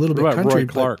 that's a little bit What about country. Roy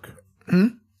but- Clark?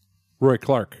 Roy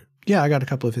Clark. Yeah, I got a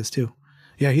couple of his too.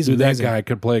 Yeah, he's Dude, that amazing. guy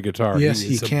could play guitar. Yes,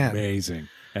 He is he can. Amazing.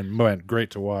 And man,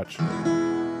 great to watch.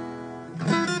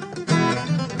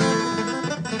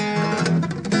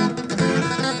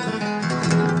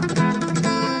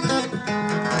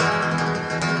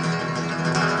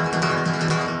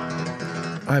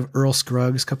 I have Earl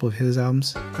Scruggs, a couple of his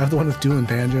albums. I have the one with dueling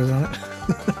banjos on it.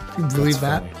 You believe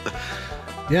that?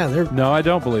 Yeah, No, I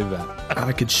don't believe that.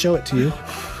 I could show it to you.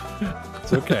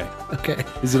 It's okay. Okay,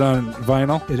 Is it on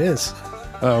vinyl? it is.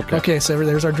 Oh, okay. Okay, so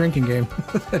there's our drinking game.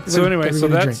 So anyway, so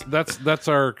Everybody that's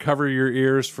our cover your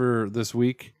ears for this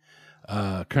week.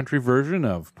 Country version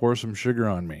of Pour Some Sugar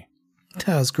on Me.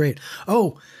 That was great.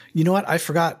 Oh, you know what? I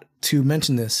forgot to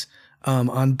mention this.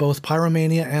 On both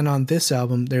Pyromania and on this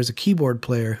album, there's a keyboard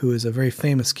player who is a very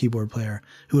famous keyboard player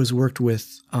who has worked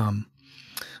with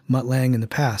Mutt Lange in the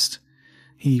past.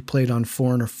 He played on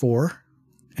Foreigner 4,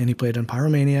 and he played on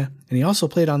Pyromania, and he also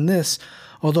played on this,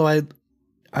 although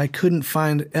I couldn't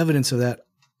find evidence of that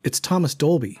It's Thomas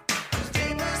Dolby.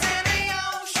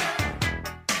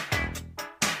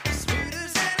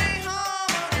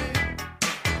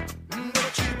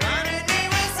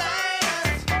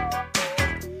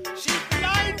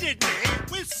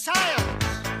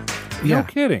 No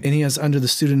kidding. And he has under the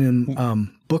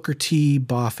pseudonym Booker T.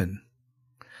 Boffin.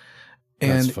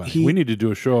 And That's funny. We need to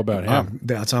do a show about him.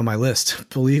 That's on my list.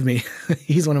 Believe me,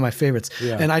 he's one of my favorites.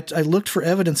 Yeah. And I looked for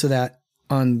evidence of that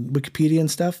on Wikipedia and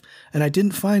stuff, and I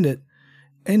didn't find it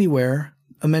anywhere.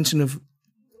 A mention of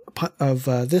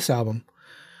this album,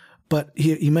 but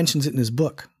he mentions it in his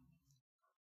book.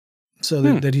 So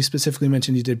that he specifically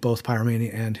mentioned he did both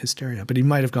Pyromania and Hysteria, but he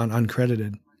might have gone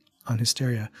uncredited on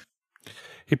Hysteria.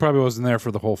 He probably wasn't there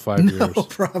for the whole 5 years. No,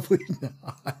 probably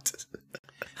not.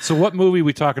 So what movie are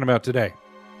we talking about today?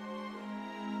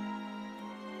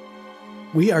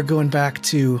 We are going back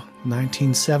to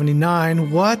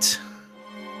 1979. What?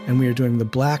 And we are doing The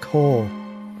Black Hole.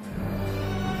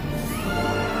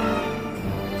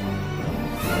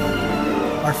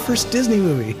 Our first Disney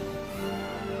movie.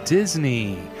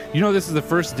 Disney. You know, this is the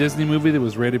first Disney movie that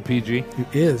was rated PG? It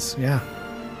is, yeah.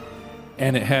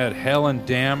 And it had hell and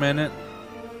damn in it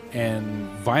and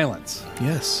violence.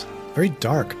 Yes. Very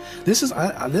dark. This is,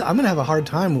 I'm going to have a hard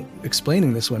time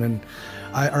explaining this one. And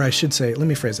I should say, let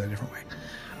me phrase that a different way.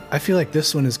 I feel like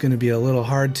this one is going to be a little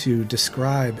hard to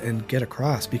describe and get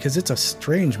across because it's a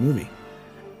strange movie.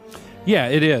 Yeah,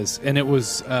 it is. And it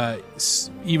was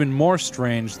even more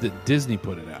strange that Disney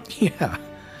put it out. Yeah.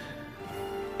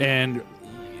 And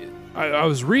I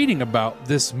was reading about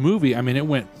this movie. I mean, it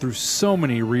went through so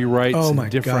many rewrites. Oh, and my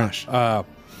different, gosh.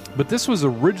 But this was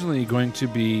originally going to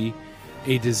be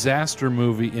a disaster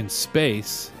movie in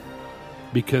space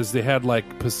because they had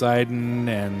like Poseidon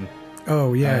and...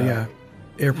 Oh, yeah.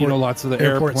 Airport, you know, lots of the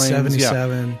Airport airplanes.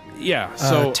 77. Yeah.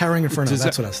 So Towering Inferno,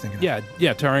 that's what I was thinking of.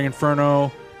 Yeah, Towering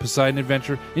Inferno, Poseidon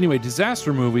Adventure. Anyway,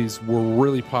 disaster movies were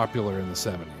really popular in the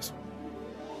 70s.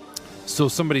 So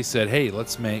somebody said, hey,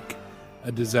 let's make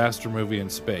a disaster movie in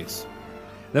space.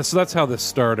 That's how this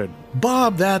started.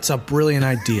 Bob, that's a brilliant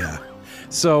idea.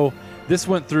 So this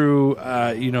went through,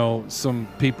 some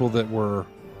people that were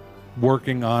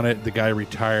working on it. The guy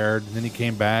retired, and then he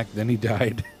came back, then he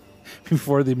died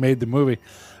before they made the movie.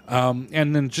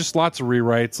 And then just lots of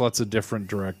rewrites, lots of different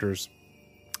directors.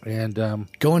 And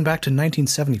going back to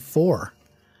 1974.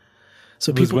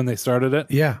 So was when they started it?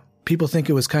 Yeah. People think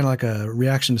it was kind of like a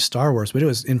reaction to Star Wars, but it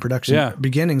was in production. Yeah.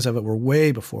 Beginnings of it were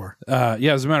way before.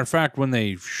 As a matter of fact, when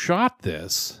they shot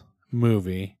this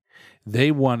movie,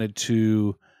 they wanted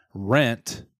to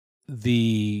rent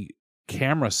the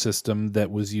camera system that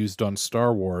was used on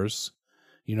Star Wars,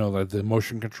 like the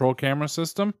motion control camera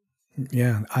system.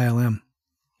 Yeah, ILM.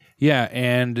 Yeah,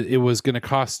 and it was going to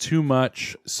cost too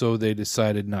much, so they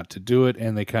decided not to do it,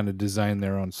 and they kind of designed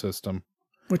their own system,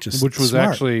 which was smart.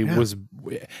 Actually yeah.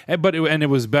 it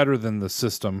was better than the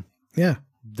system. Yeah,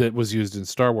 that was used in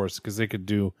Star Wars because they could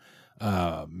do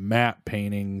matte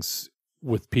paintings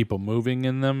with people moving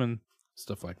in them and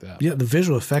stuff like that. Yeah, the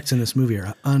visual effects in this movie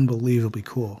are unbelievably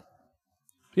cool.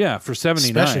 Yeah, for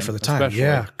 79, especially for the time.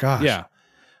 Yeah, gosh. Yeah.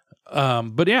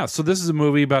 So this is a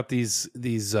movie about these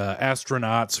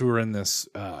astronauts who are in this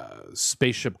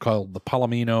spaceship called the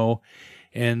Palomino,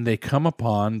 and they come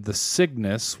upon the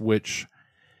Cygnus, which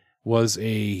was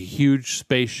a huge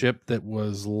spaceship that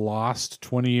was lost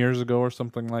 20 years ago or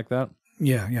something like that.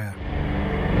 Yeah.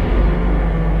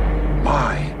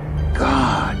 My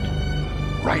God.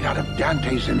 Right out of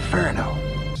Dante's Inferno.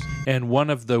 And one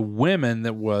of the women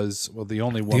that was, the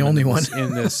only woman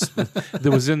in this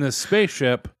that was in this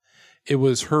spaceship, it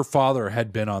was her father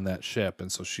had been on that ship.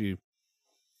 And so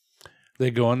they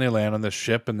go and they land on this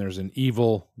ship, and there's an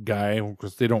evil guy,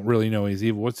 because they don't really know he's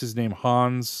evil. What's his name?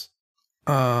 Hans?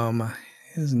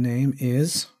 His name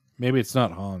is... Maybe it's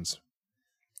not Hans.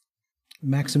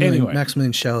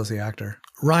 Maximilian Schell is the actor.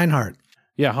 Reinhardt.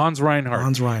 Yeah, Hans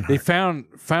Reinhardt. They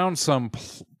found some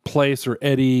place or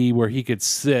eddy where he could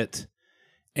sit,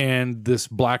 and this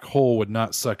black hole would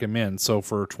not suck him in. So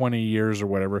for 20 years or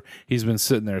whatever, he's been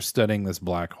sitting there studying this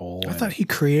black hole. I thought he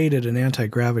created an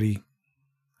anti-gravity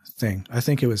thing. I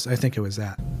think it was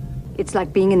that. It's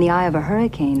like being in the eye of a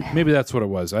hurricane. Maybe that's what it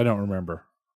was. I don't remember.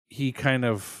 He kind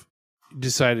of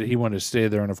decided he wanted to stay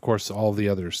there, and of course all the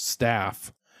other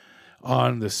staff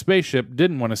on the spaceship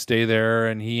didn't want to stay there,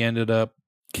 and he ended up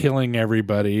killing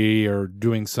everybody or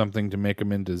doing something to make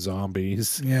them into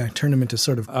zombies. Yeah, turned them into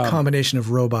sort of combination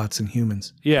of robots and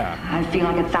humans. Yeah. I feel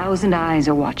like 1,000 eyes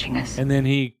are watching us. And then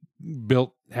he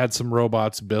had some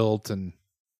robots built and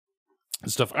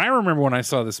stuff. I remember when I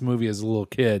saw this movie as a little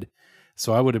kid,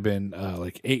 so I would have been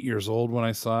like 8 years old when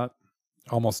I saw it.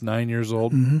 almost 9 years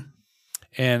old. Mm-hmm.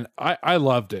 And I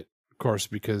loved it, of course,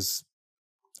 because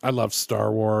I loved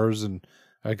Star Wars, and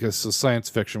I guess the science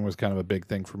fiction was kind of a big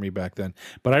thing for me back then.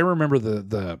 But I remember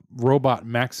the robot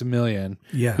Maximilian,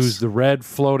 Yes. who's the red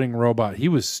floating robot. He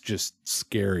was just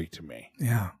scary to me.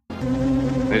 Yeah.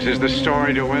 This is the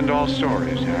story to end all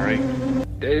stories, Harry.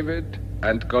 David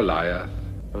and Goliath.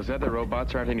 Those other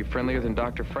robots aren't any friendlier than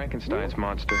Dr. Frankenstein's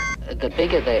monster. The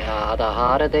bigger they are, the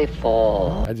harder they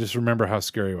fall. I just remember how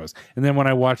scary it was. And then when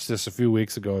I watched this a few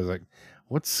weeks ago, I was like,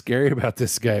 what's scary about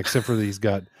this guy? Except for that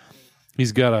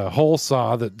he's got a hole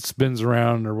saw that spins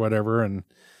around or whatever and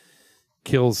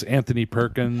kills Anthony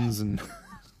Perkins. And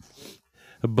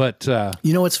but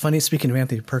you know what's funny? Speaking of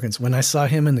Anthony Perkins, when I saw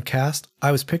him in the cast,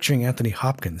 I was picturing Anthony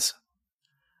Hopkins.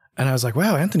 And I was like,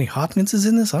 wow, Anthony Hopkins is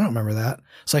in this? I don't remember that.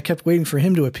 So I kept waiting for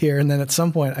him to appear. And then at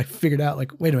some point I figured out,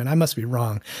 like, wait a minute, I must be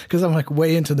wrong. Because I'm like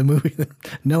way into the movie.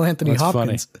 No Anthony That's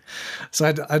Hopkins. funny. So I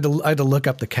had to look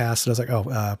up the cast. And I was like,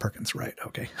 oh, Perkins, right.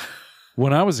 Okay.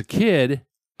 When I was a kid,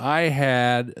 I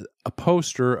had a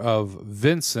poster of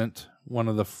Vincent, one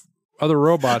of the other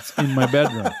robots, in my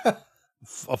bedroom.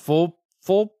 A full,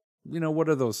 what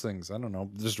are those things? I don't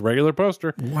know. Just a regular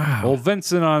poster. Wow. Old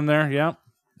Vincent on there. Yeah.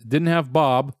 Didn't have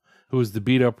Bob, who was the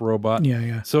beat up robot. Yeah,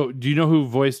 yeah. So do you know who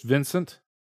voiced Vincent?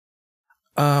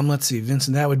 Let's see.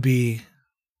 Vincent, that would be,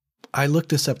 I looked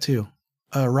this up too.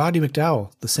 Roddy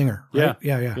McDowell, the singer. Right?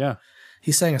 Yeah.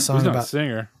 He sang a song He's not about a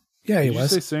singer. Yeah, he Did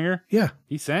was. You say singer? Yeah.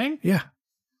 He sang? Yeah.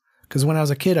 Because when I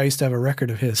was a kid, I used to have a record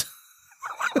of his.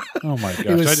 Oh my gosh!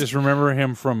 I just remember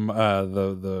him from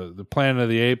the Planet of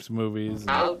the Apes movies.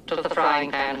 Out of the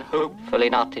frying pan, hopefully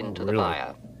not into the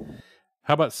fire.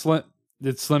 How about Slim?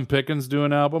 Did Slim Pickens do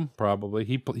an album? Probably.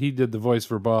 He did the voice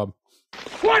for Bob.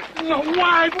 What in the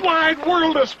wide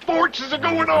world of sports is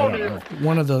going on here?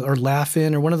 Or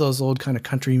Laugh-In, or one of those old kind of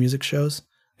country music shows.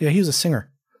 Yeah, he was a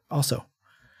singer also.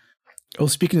 Oh,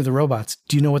 speaking of the robots,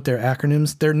 do you know what their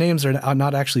acronyms? Their names are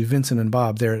not actually Vincent and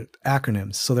Bob. They're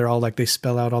acronyms. So they're all like, they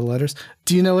spell out all the letters.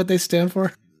 Do you know what they stand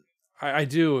for? I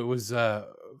do. It was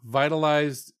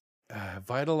Vitalize. I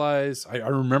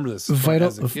remember this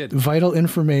as a kid. Vital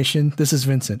information. This is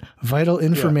Vincent. Vital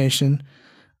information.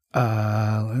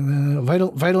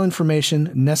 Vital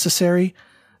information. Necessary.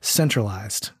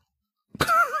 Centralized.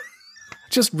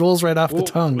 Just rolls right off the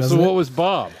tongue, doesn't it? So what was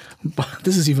Bob?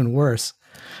 This is even worse.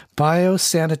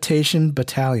 Biosanitation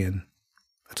Battalion.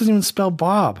 That doesn't even spell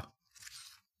Bob.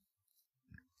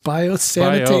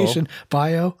 Biosanitation.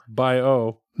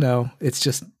 Bio. No, it's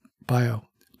just bio.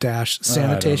 Dash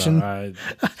sanitation. I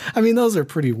mean, those are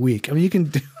pretty weak. I mean, you can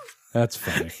do. That's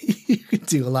funny. You can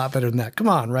do a lot better than that. Come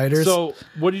on, writers. So,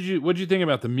 what did you think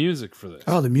about the music for this?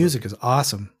 Oh, the music is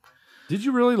awesome. Did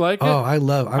you really like it? Oh, I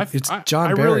love. It's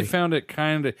John Barry. I really found it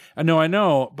kind of. I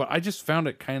know, but I just found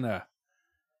it kind of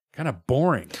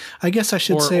boring. I guess I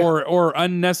should say, or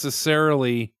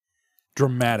unnecessarily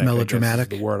dramatic. Melodramatic. I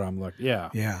guess is the word I'm looking. Yeah.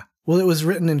 Yeah. Well, it was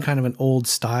written in kind of an old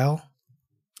style.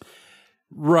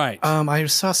 Right. I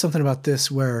saw something about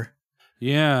this where,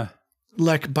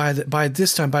 like by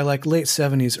this time, by like late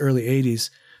 70s, early 80s,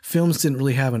 films didn't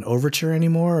really have an overture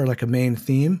anymore or like a main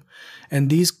theme, and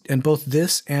both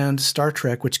this and Star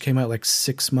Trek, which came out like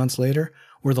 6 months later,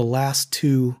 were the last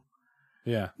two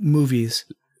movies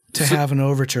to have an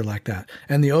overture like that.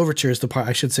 And the overture is the part,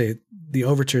 I should say, the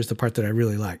overture is the part that I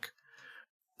really like.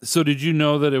 So did you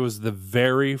know that it was the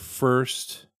very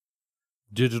first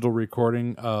digital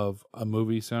recording of a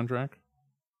movie soundtrack?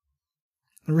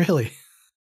 Really?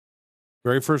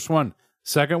 Very first one.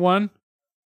 Second one,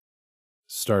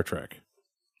 Star Trek.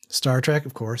 Star Trek,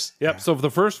 of course. Yep. Yeah. So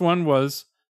the first one was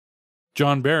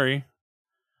John Barry.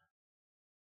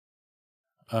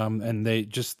 And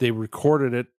they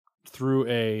recorded it through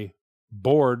a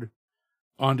board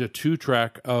onto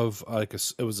 2-track of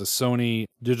it was a Sony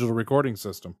digital recording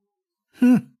system.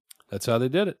 That's how they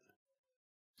did it.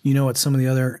 You know what some of the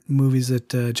other movies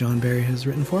that John Barry has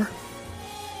written for?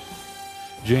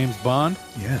 James Bond.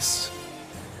 Yes.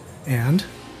 And?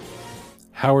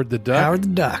 Howard the Duck. Howard the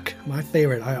Duck. My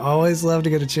favorite. I always love to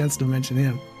get a chance to mention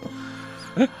him.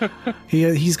 I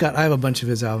have a bunch of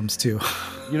his albums too.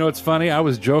 You know, it's funny. I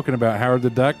was joking about Howard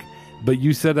the Duck, but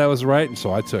you said that was right, and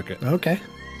so I took it. Okay.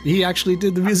 He actually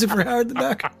did the music for Howard the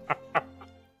Duck.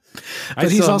 I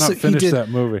still have not finished that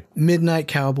movie. Midnight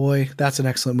Cowboy. That's an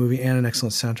excellent movie and an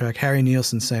excellent soundtrack. Harry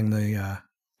Nielsen sang the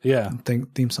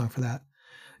theme song for that.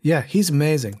 Yeah, he's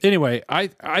amazing. Anyway, I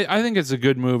think it's a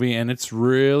good movie, and it's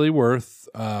really worth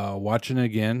watching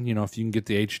again. You know, if you can get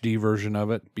the HD version of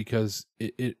it, because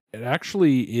it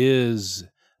actually is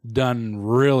done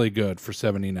really good for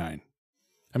 79.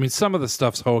 I mean, some of the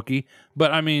stuff's hokey,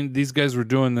 but I mean, these guys were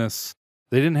doing this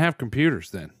They didn't have computers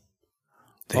then.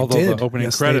 They Although did. the opening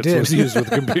Yes, credits they did. was used with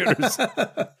computers.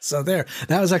 So there.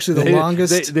 That was actually the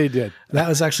longest. They did. That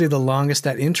was actually the longest,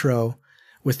 that intro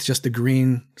with just the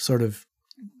green sort of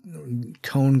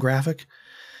cone graphic.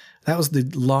 That was the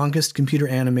longest computer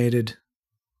animated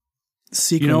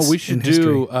sequence. We should in history.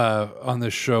 do on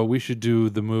this show. We should do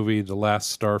the movie The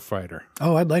Last Starfighter.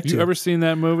 Oh, I'd like to. You ever seen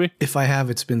that movie? If I have,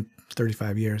 it's been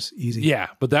 35 years. Easy. Yeah,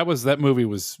 but that movie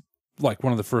was like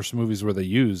one of the first movies where they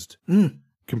used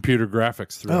computer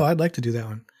graphics through. Oh, I'd like to do that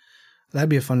one. That'd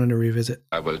be a fun one to revisit.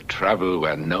 I will travel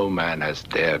where no man has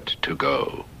dared to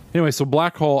go. Anyway, so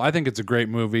Black Hole, I think it's a great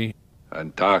movie.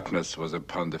 And darkness was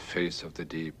upon the face of the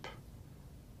deep,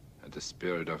 and the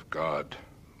Spirit of God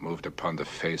moved upon the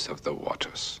face of the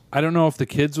waters. I don't know if the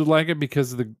kids would like it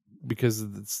because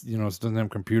it's, it doesn't have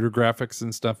computer graphics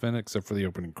and stuff in it except for the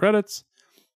opening credits.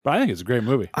 But I think it's a great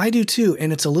movie. I do too,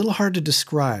 and it's a little hard to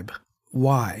describe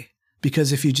why.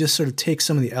 Because if you just sort of take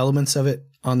some of the elements of it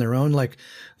on their own, like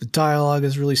the dialogue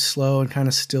is really slow and kind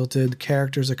of stilted, the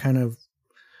characters are kind of,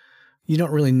 you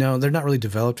don't really know, they're not really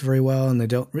developed very well, and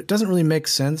it doesn't really make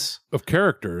sense. Of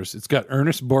characters, it's got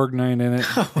Ernest Borgnine in it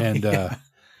and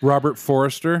Robert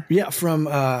Forrester. Yeah, from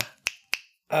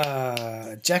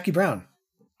Jackie Brown.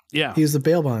 Yeah, he's the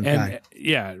bail bond guy.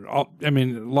 Yeah,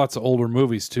 lots of older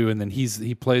movies too, and then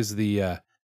he plays the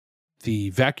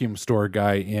vacuum store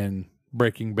guy in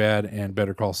Breaking Bad and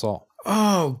Better Call Saul.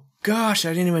 Oh gosh, I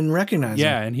didn't even recognize him.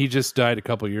 Yeah, and he just died a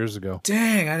couple years ago.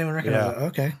 Dang, I didn't even recognize it.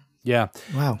 Okay. Yeah.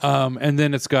 Wow. And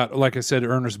then it's got, like I said,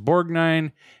 Ernest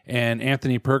Borgnine and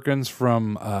Anthony Perkins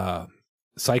from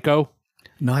Psycho.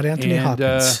 Not Anthony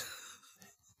Hopkins.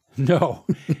 No.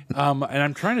 And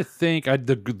I'm trying to think,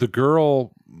 the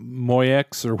girl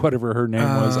Moyex or whatever her name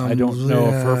was, I don't know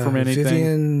of her from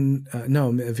anything.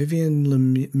 Vivian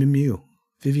Lemieux.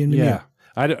 Vivian Lemieux. Yeah.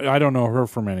 I don't know her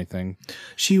from anything.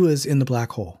 She was in The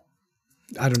Black Hole.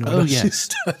 I don't know. Oh, yes.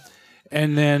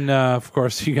 And then, of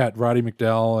course, you got Roddy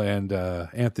McDowell and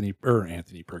Anthony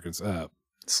Perkins.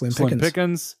 Slim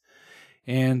Pickens.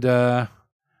 And I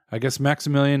guess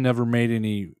Maximilian never made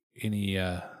any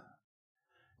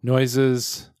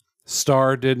noises.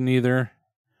 Star didn't either.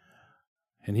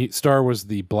 And Star was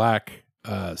the black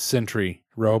sentry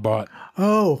robot.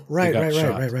 Oh, right.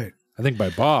 I think by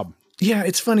Bob. Yeah,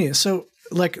 it's funny. So,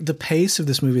 like, the pace of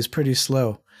this movie is pretty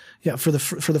slow. Yeah, for the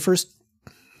first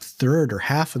third or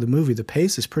half of the movie, the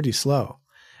pace is pretty slow,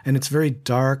 and it's very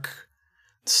dark,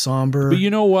 somber. But you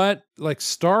know what? Like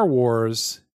Star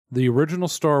Wars, the original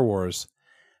Star Wars,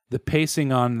 the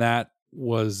pacing on that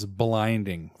was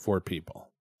blinding for people.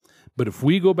 But if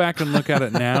we go back and look at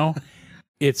it now,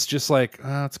 it's just like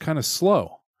it's kind of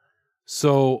slow.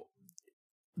 So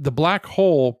the Black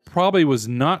Hole probably was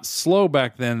not slow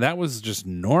back then. That was just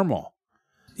normal.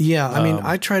 Yeah, I mean,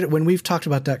 I try to, when we've talked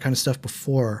about that kind of stuff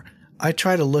before, I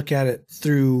try to look at it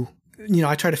through,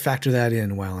 I try to factor that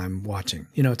in while I'm watching.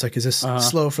 It's like, is this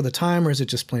slow for the time or is it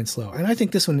just plain slow? And I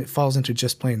think this one, it falls into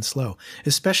just plain slow,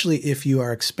 especially if you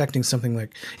are expecting something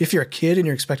like, if you're a kid and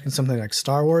you're expecting something like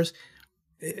Star Wars,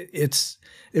 it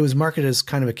was marketed as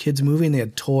kind of a kid's movie and they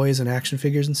had toys and action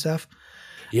figures and stuff.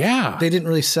 Yeah. They didn't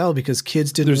really sell because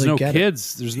kids didn't really get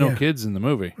it. There's no kids in the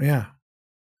movie. Yeah.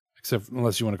 Except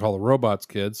unless you want to call the robots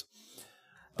kids.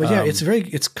 But yeah,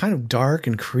 it's kind of dark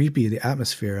and creepy, the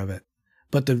atmosphere of it.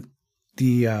 But the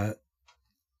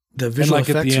visual effects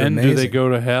at the end, are amazing. do they go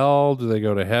to hell? Do they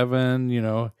go to heaven?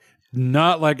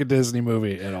 Not like a Disney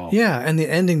movie at all. Yeah, and the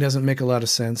ending doesn't make a lot of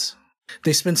sense.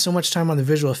 They spend so much time on the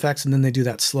visual effects, and then they do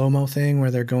that slow-mo thing where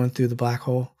they're going through the black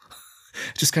hole.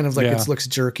 Just kind of like it looks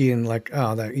jerky and like,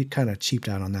 that you kind of cheaped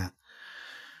out on that.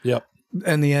 Yep.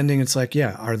 And the ending, it's like,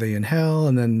 are they in hell?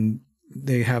 And then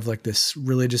they have like this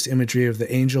religious imagery of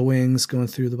the angel wings going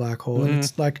through the black hole. And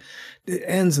it's like, it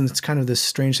ends and it's kind of this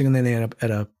strange thing. And then they end up at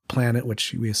a planet,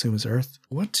 which we assume is Earth.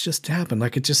 What's just happened?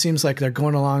 Like, it just seems like they're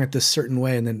going along at this certain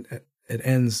way and then it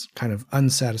ends kind of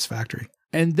unsatisfactory.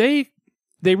 And they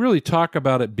really talk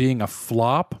about it being a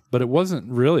flop, but it wasn't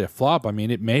really a flop. I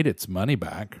mean, it made its money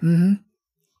back. Mm-hmm.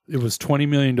 It was $20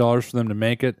 million for them to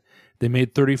make it. They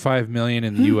made $35 million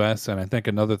in the U.S. and I think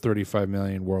another $35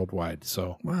 million worldwide.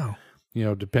 So, wow,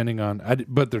 depending on,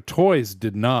 but their toys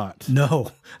did not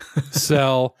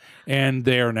sell, and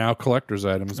they are now collectors'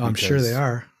 items. I'm sure they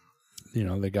are.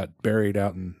 They got buried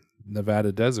out in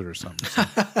Nevada desert or something. So.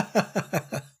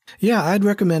 Yeah, I'd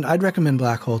recommend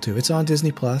Black Hole too. It's on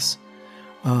Disney Plus.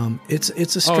 It's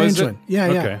a strange one. Yeah,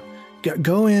 okay. Yeah.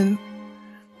 Go in.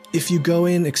 If you go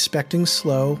in expecting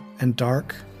slow and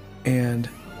dark and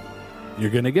you're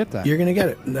going to get that. You're going to get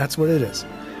it. That's what it is.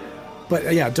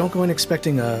 But yeah, don't go in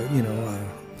expecting a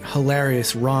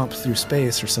hilarious romp through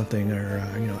space or something, or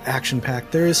action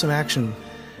packed. There is some action,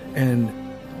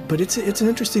 but it's an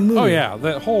interesting movie. Oh yeah,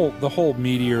 the whole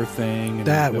meteor thing. And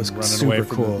that them was running super away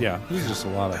from cool. it was just a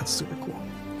lot of. That's super cool.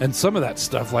 And some of that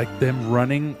stuff, like them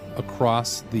running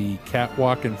across the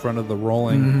catwalk in front of the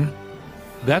rolling,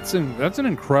 Mm-hmm. that's an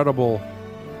incredible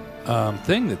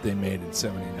thing that they made in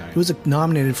 '79. It was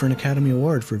nominated for an Academy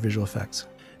Award for visual effects.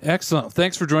 Excellent.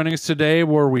 Thanks for joining us today,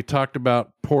 where we talked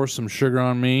about Pour Some Sugar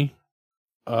on Me.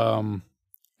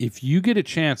 If you get a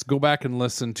chance, go back and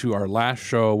listen to our last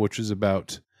show, which is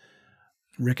about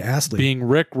Rick Astley being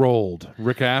Rickrolled.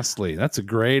 Rick Astley. That's a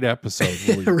great episode.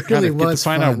 It really get was to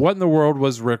find fun. out what in the world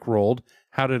was Rickrolled.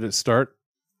 How did it start?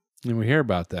 And we hear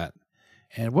about that.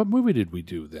 And what movie did we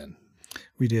do then?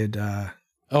 We did.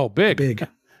 Big. Big.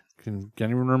 Can't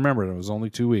even remember it. It was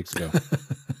only 2 weeks ago.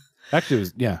 Actually, it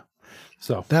was, yeah.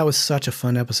 So that was such a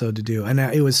fun episode to do. And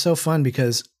it was so fun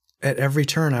because at every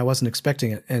turn I wasn't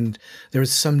expecting it. And there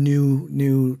was some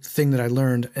new thing that I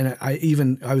learned. And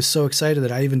I was so excited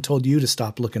that I even told you to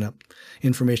stop looking up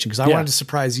information because I wanted to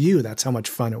surprise you. That's how much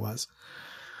fun it was.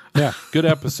 Yeah. Good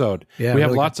episode. Yeah, we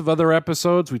have really lots of other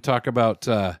episodes. We talk about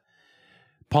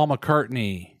Paul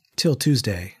McCartney. Till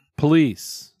Tuesday.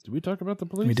 Police. Did we talk about the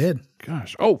Police? We did.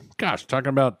 Gosh. Talking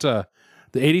about the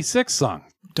 86 song.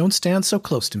 Don't Stand So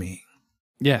Close to Me.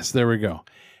 Yes, there we go.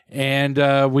 And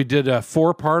we did a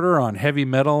 4-parter on heavy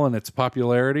metal and its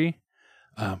popularity.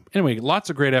 Anyway, lots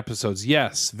of great episodes.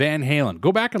 Yes, Van Halen.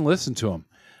 Go back and listen to them.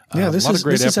 This a lot of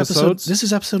great episodes. This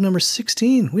is episode number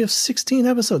 16. We have 16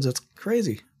 episodes. That's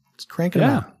crazy. It's cranking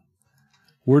them out.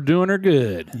 We're doing her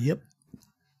good. Yep.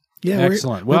 Yeah,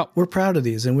 excellent. We're proud of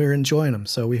these and we're enjoying them.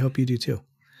 So we hope you do too.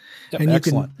 Yep, and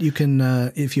excellent. you can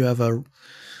if you have a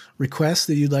request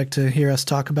that you'd like to hear us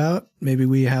talk about, maybe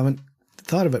we haven't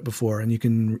thought of it before, and you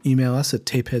can email us at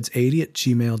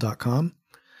tapeheads80@gmail.com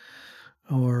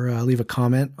or leave a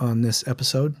comment on this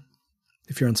episode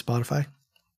if you're on Spotify.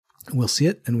 We'll see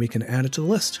it and we can add it to the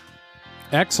list.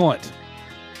 Excellent.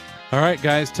 All right,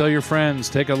 guys, tell your friends,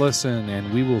 take a listen,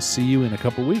 and we will see you in a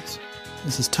couple weeks.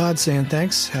 This is Todd saying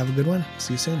thanks. Have a good one.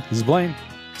 See you soon. This is Blaine.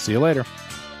 See you later.